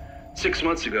Agency. 6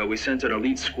 months ago, we sent an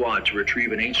elite squad to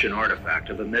retrieve an ancient artifact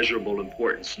of immeasurable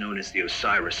importance known as the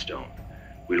Osiris Stone.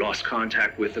 We lost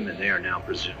contact with them and they are now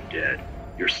presumed dead.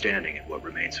 You're standing in what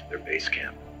remains of their base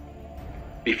camp.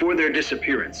 Before their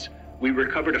disappearance, we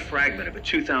recovered a fragment of a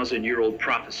 2,000-year-old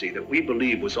prophecy that we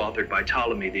believe was authored by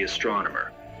Ptolemy the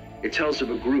astronomer. It tells of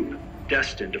a group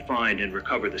destined to find and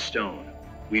recover the stone.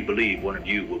 We believe one of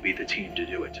you will be the team to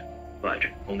do it. But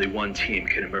only one team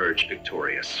can emerge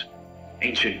victorious.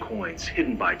 Ancient coins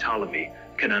hidden by Ptolemy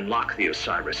can unlock the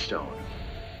Osiris Stone.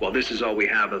 While this is all we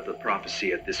have of the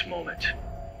prophecy at this moment,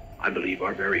 I believe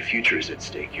our very future is at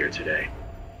stake here today.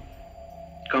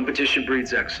 Competition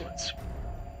breeds excellence,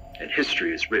 and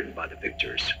history is written by the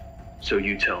victors. So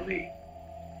you tell me,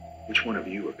 which one of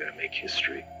you are going to make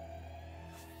history?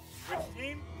 Which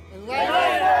team?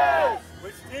 Enlightened!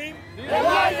 Which team?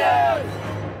 Enlightened!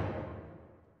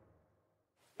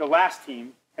 The last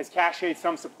team has cached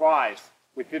some supplies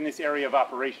within this area of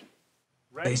operation.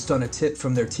 Based on a tip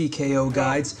from their TKO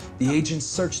guides, the agents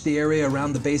searched the area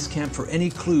around the base camp for any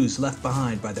clues left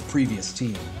behind by the previous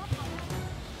team.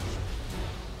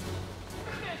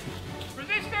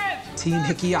 Resistance! Team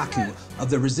Hikiyaku of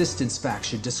the Resistance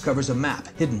faction discovers a map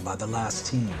hidden by the last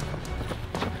team.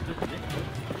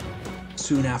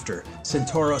 Soon after,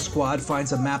 Centauro Squad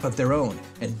finds a map of their own,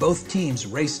 and both teams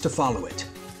race to follow it.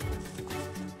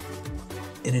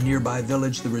 In a nearby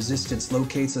village, the Resistance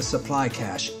locates a supply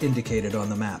cache indicated on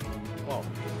the map. Whoa.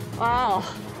 Wow.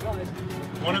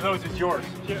 One of those is yours.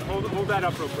 Hold that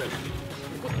up real quick.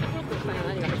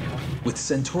 With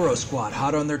Centauro Squad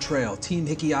hot on their trail, Team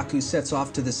Hikiyaku sets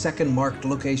off to the second marked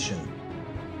location.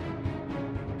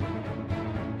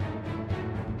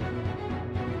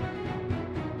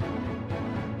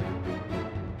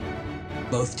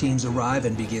 Both teams arrive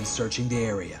and begin searching the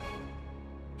area.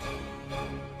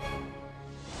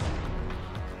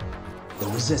 The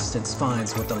Resistance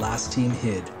finds what the last team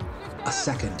hid, a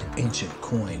second ancient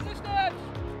coin.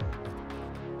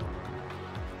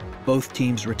 Both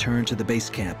teams return to the base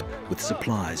camp with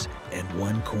supplies and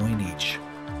one coin each.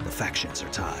 The factions are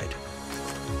tied.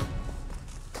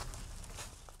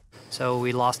 So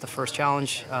we lost the first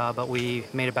challenge, but we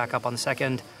made it back up on the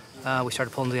second. We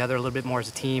started pulling together a little bit more as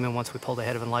a team, and once we pulled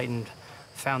ahead of Enlightened,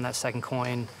 found that second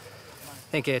coin,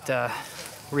 I think it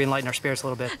re-enlightened our spirits a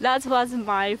little bit. That was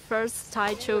my first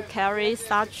time to carry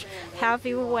such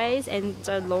heavy weights and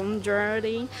a long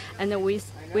journey, and with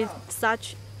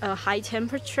such a high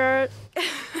temperature.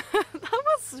 That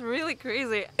was really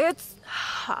crazy. It's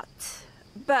hot,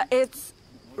 but it's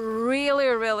really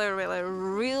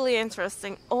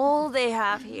interesting. All they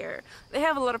have here, they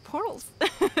have a lot of portals.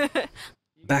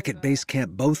 Back at base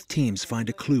camp, both teams find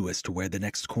a clue as to where the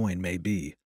next coin may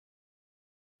be.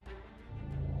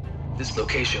 This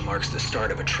location marks the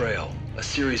start of a trail, a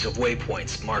series of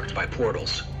waypoints marked by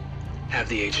portals. Have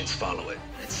the agents follow it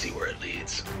and see where it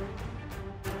leads.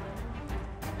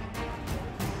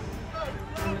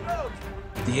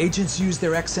 The agents use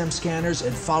their XM scanners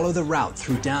and follow the route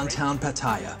through downtown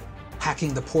Pattaya.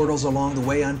 Hacking the portals along the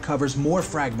way uncovers more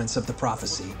fragments of the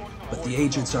prophecy, but the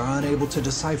agents are unable to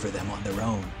decipher them on their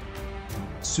own.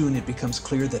 Soon it becomes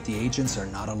clear that the agents are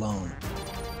not alone.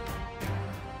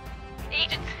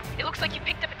 Agent, it looks like you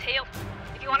picked up a tail.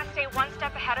 If you want to stay one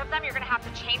step ahead of them, you're going to have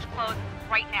to change clothes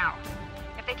right now.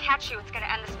 If they catch you, it's going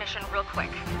to end this mission real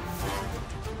quick.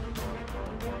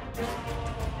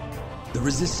 The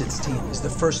Resistance team is the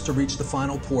first to reach the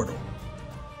final portal.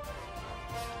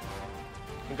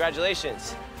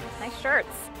 Congratulations. Nice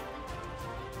shirts.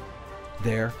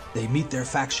 There, they meet their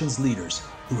faction's leaders,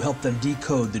 who help them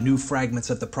decode the new fragments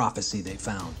of the prophecy they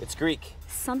found. It's Greek.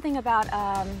 Something about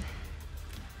a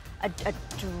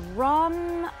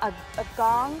drum, a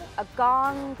gong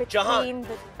between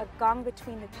a gong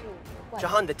between the two. What?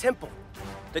 Jahan, the temple.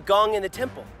 The gong in the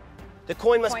temple. The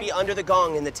coin must be under the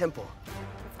gong in the temple.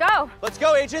 Let's go. Let's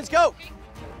go, agents, go!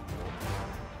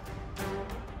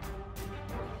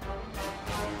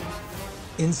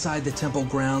 Inside the temple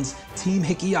grounds, Team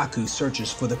Hikiyaku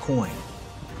searches for the coin.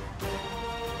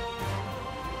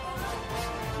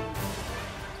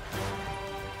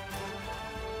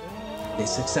 They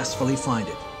successfully find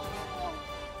it.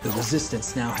 The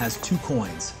Resistance now has 2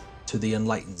 coins, to the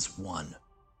Enlightened's 1.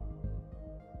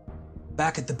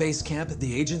 Back at the base camp,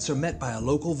 the agents are met by a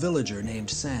local villager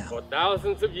named Sam. For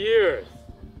thousands of years,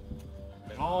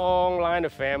 a long line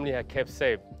of family have kept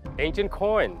safe ancient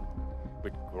coin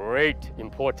with great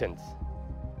importance.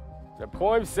 The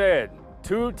poem said,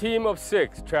 2 teams of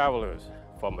 6 travelers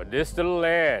from a distant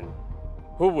land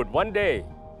who would one day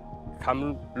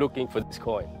come looking for this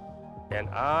coin. And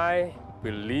I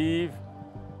believe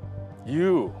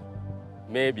you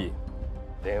may be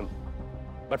them.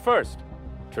 But first,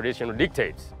 tradition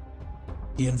dictates.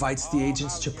 He invites the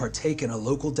agents to partake in a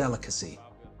local delicacy.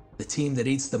 The team that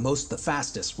eats the most the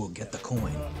fastest will get the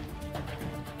coin.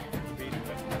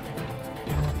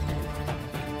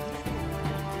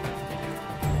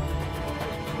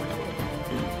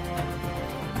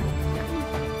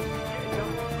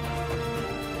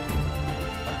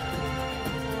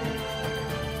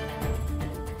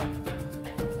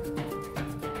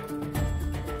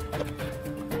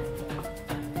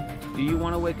 Do you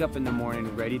want to wake up in the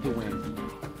morning ready to win?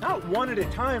 Not one at a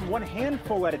time, one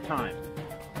handful at a time.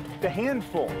 The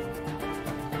handful.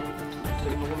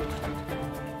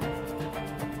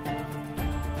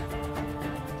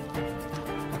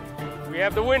 We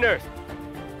have the winners.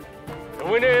 The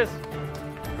winner is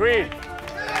green.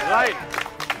 Light.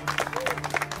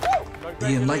 The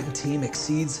Enlightened team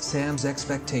exceeds Sam's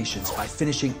expectations by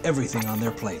finishing everything on their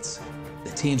plates.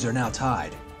 The teams are now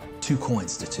tied, 2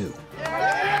 coins to 2.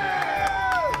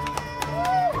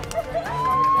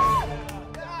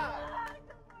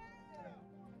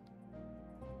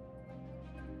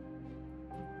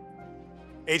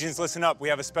 Agents, listen up. We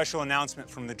have a special announcement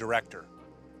from the director.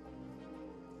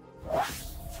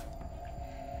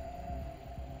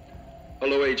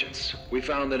 Hello, agents. We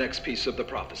found the next piece of the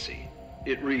prophecy.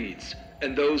 It reads,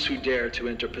 "And those who dare to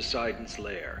enter Poseidon's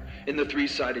lair, in the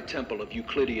 3-sided temple of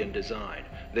Euclidean design,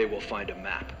 they will find a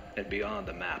map, and beyond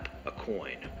the map, a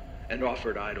coin. And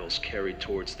offered idols carried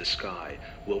towards the sky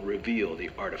will reveal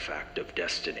the artifact of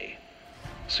destiny."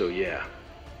 So yeah,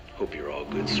 hope you're all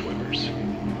good swimmers.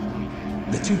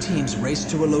 The 2 teams race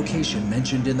to a location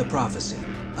mentioned in the prophecy,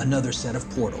 another set of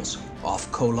portals, off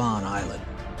Kolan Island.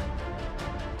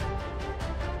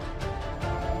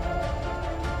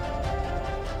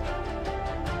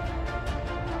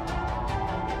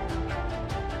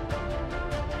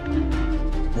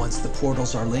 Once the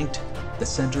portals are linked, the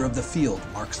center of the field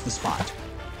marks the spot.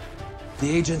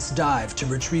 The agents dive to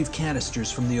retrieve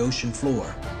canisters from the ocean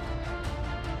floor.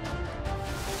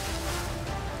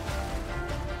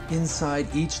 Inside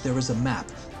each, there is a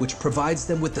map, which provides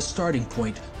them with the starting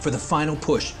point for the final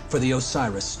push for the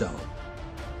Osiris Stone.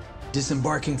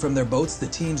 Disembarking from their boats, the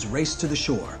teams race to the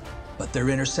shore, but they're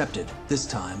intercepted, this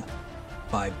time,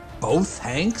 by both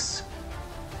Hanks?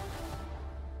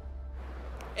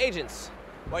 Agents,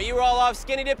 while you were all off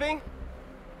skinny dipping,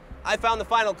 I found the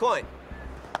final coin.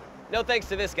 No thanks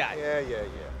to this guy. Yeah.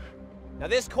 Now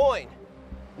this coin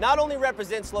not only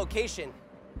represents location,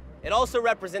 it also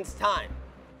represents time.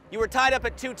 You were tied up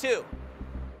at 2-2.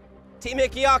 Team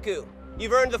Hikiyaku,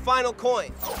 you've earned the final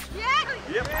coin.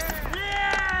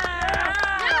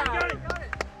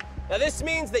 Now this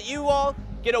means that you all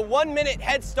get a 1-minute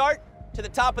head start to the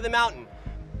top of the mountain.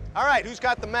 All right, who's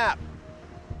got the map?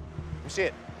 Let me see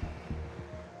it.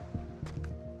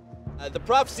 The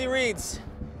prophecy reads,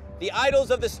 the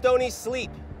idols of the stony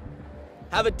sleep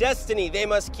have a destiny they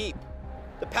must keep.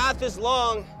 The path is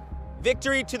long,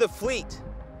 victory to the fleet,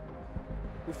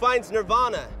 who finds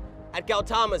nirvana at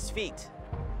Gautama's feet.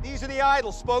 These are the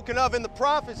idols spoken of in the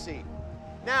prophecy.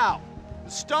 Now, the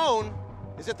stone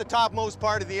is at the topmost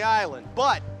part of the island,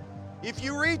 but if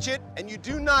you reach it and you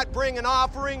do not bring an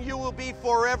offering, you will be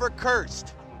forever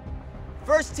cursed.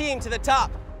 First team to the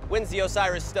top wins the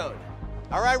Osiris Stone.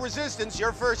 All right, Resistance,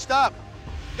 you're first up.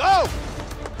 Go!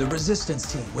 The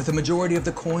Resistance team, with a majority of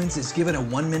the coins, is given a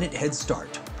 1-minute head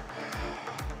start.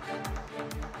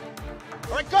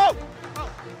 All right, go!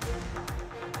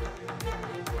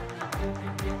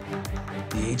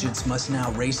 The agents must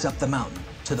now race up the mountain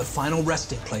to the final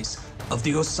resting place of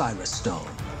the Osiris Stone.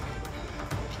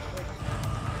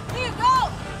 Here, go!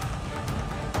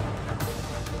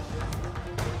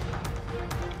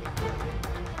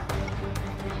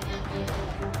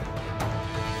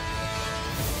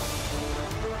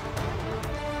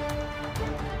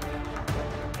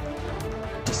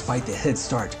 Despite the head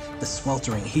start, the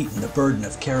sweltering heat and the burden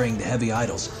of carrying the heavy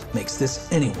idols makes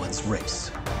this anyone's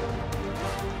race.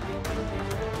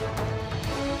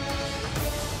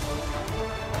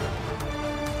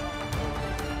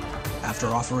 After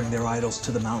offering their idols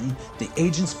to the mountain, the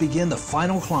agents begin the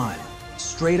final climb,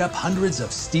 straight up hundreds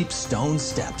of steep stone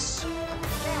steps.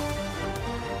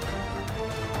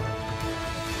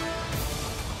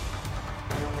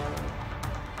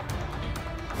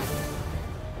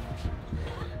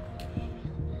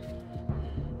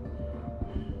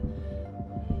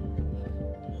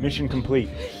 Mission complete.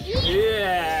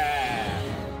 Yeah!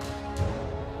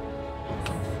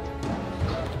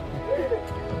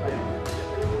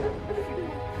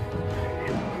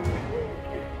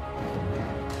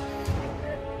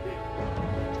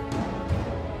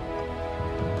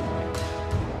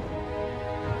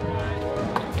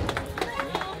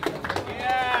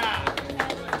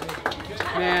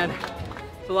 Man,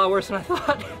 it's a lot worse than I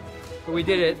thought. But we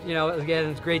did it, you know,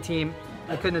 again, it's a great team.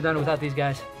 I couldn't have done it without these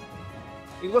guys.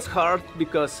 It was hard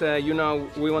because, you know,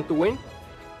 we want to win,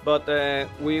 but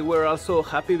we were also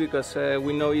happy because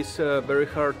we know it's a very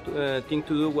hard thing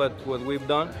to do what we've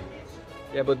done.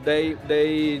 Yeah, but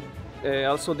they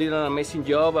also did an amazing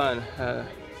job, and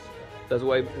that's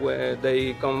why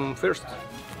they come first.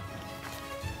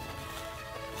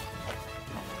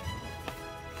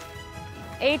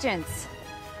 Agents,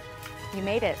 you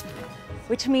made it.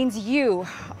 Which means you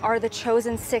are the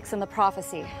chosen 6 in the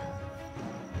prophecy.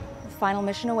 The final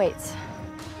mission awaits.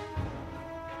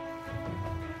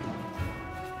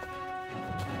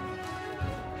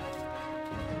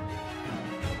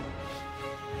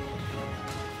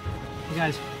 You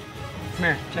guys, come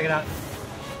here, check it out.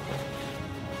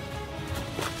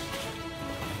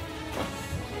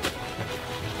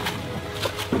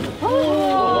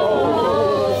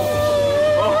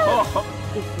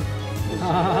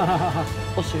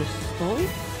 Osiris Stone?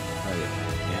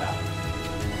 Yeah.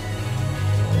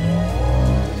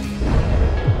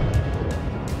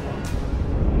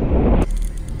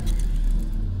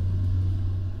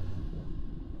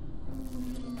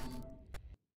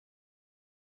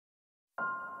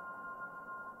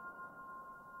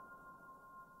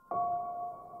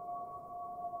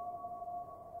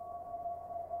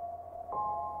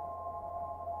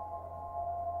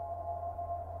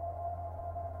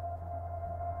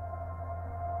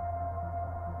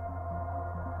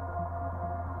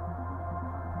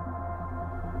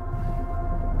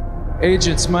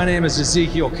 Agents, my name is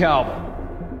Ezekiel Calvin.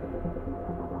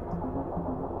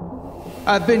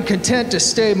 I've been content to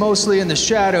stay mostly in the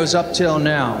shadows up till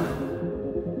now.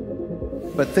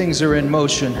 But things are in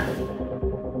motion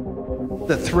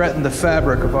that threaten the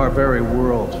fabric of our very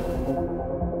world.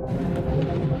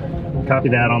 Copy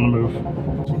that, on the move.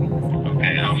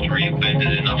 Okay, after you've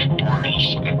bended enough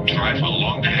portals, drive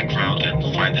along the hang route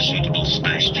and find a suitable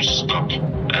space to stop,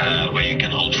 where you can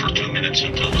hold for 2 minutes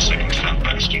until the second fan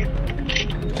passed you.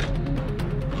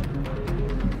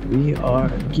 We are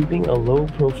keeping a low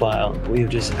profile. We have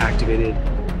just activated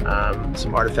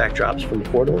some artifact drops from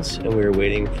portals, and we are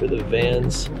waiting for the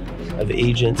vans of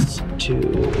agents to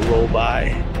roll by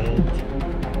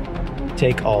and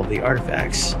take all the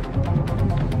artifacts.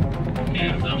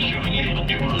 And I'm showing you on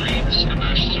your leads, and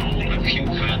there's still a few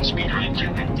fans behind you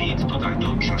indeed, but I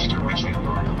don't trust the original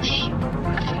orders.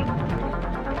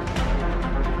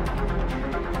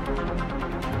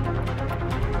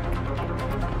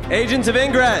 Agents of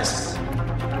Ingress.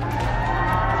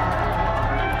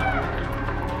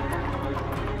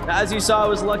 As you saw, I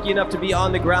was lucky enough to be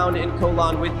on the ground in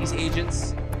Kolan with these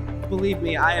agents. Believe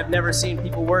me, I have never seen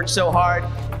people work so hard.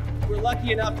 We're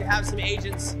lucky enough to have some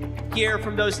agents here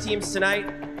from those teams tonight.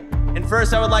 And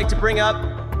first, I would like to bring up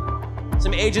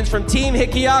some agents from Team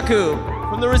Hikiyaku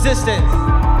from the Resistance.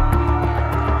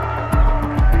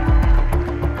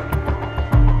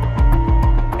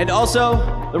 And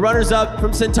also, the runners-up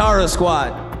from Centauro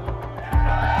Squad.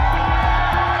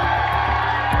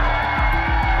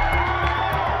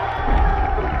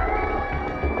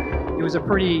 It was a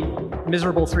pretty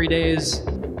miserable 3 days.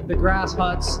 The grass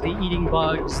huts, the eating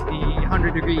bugs, the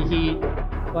 100-degree heat.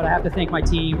 But I have to thank my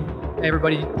team.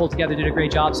 Everybody pulled together, did a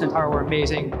great job. Centauro were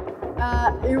amazing.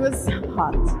 It was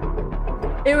hot.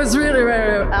 It was really,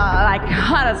 really like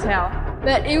hot as hell.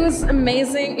 But it was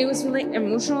amazing. It was really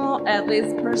emotional, at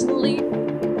least personally.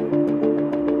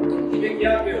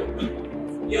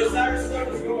 The Osiris Stone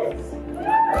is yours.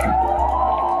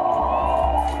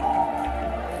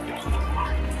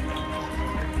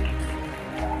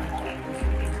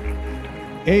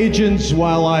 Agents,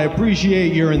 while I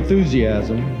appreciate your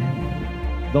enthusiasm,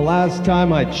 the last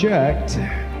time I checked,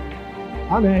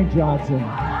 I'm Hank Johnson.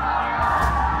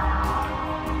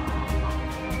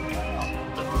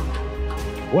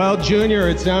 Well, Junior,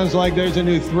 it sounds like there's a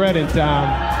new threat in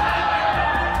town.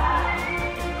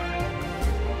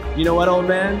 You know what, old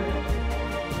man?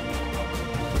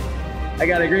 I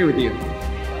gotta agree with you.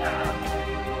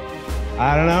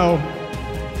 I don't know.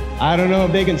 I don't know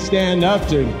if they can stand up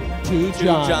to two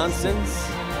Johnsons.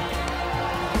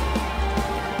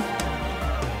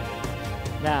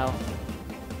 Now,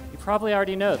 you probably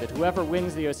already know that whoever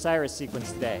wins the Osiris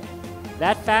sequence today,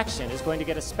 that faction is going to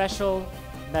get a special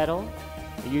medal,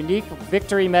 a unique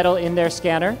victory medal in their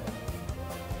scanner.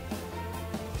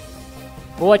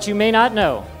 But what you may not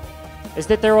know is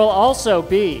that there will also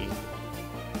be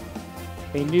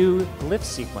a new glyph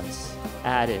sequence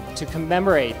added to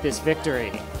commemorate this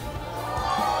victory.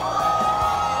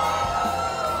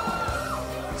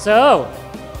 So,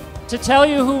 to tell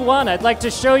you who won, I'd like to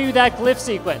show you that glyph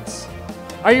sequence.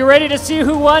 Are you ready to see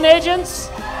who won, agents?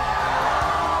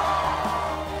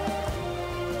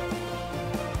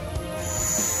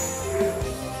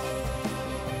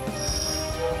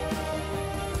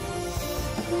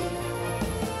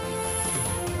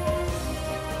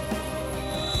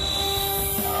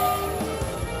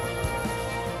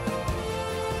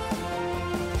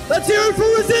 Let's hear it for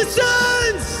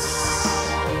Resistance!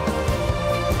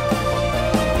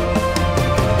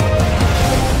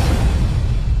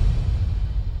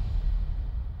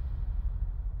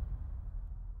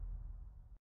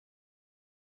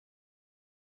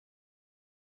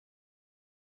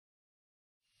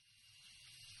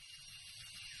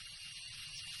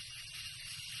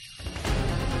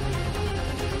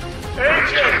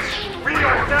 Agents, we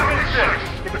are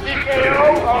 7-6. The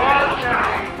TKO are ours now.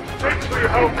 Victory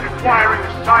hope in acquiring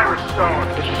the Osiris Stone.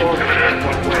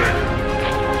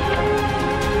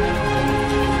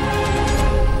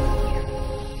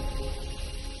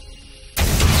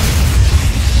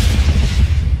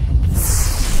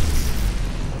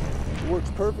 It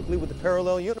works perfectly with the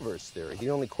parallel universe theory.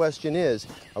 The only question is,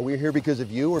 are we here because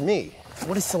of you or me?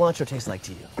 What does cilantro taste like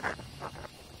to you?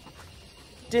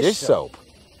 Dish soap.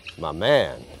 My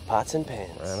man. Pots and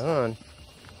pans. Right on.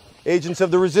 Agents of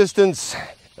the Resistance,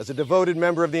 as a devoted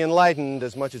member of the Enlightened,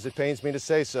 as much as it pains me to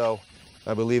say so,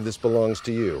 I believe this belongs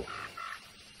to you.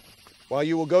 While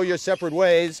you will go your separate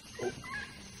ways...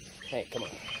 Hey, come on.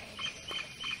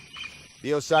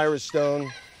 The Osiris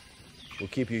Stone will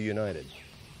keep you united.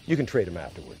 You can trade him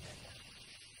afterward.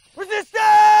 Resistance!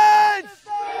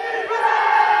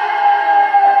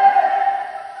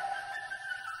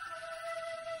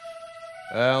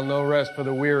 Well, no rest for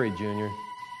the weary, Junior.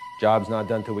 Job's not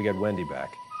done till we get Wendy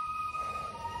back.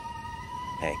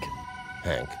 Hank.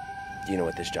 Hank. Do you know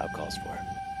what this job calls for?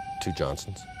 2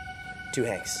 Johnsons. 2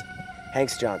 Hanks.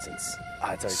 Hanks Johnsons.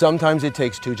 Sometimes it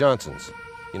takes 2 Johnsons.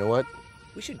 You know what?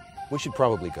 We should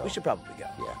probably go. We should probably go.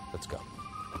 Yeah, let's go.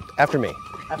 After me.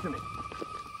 After me.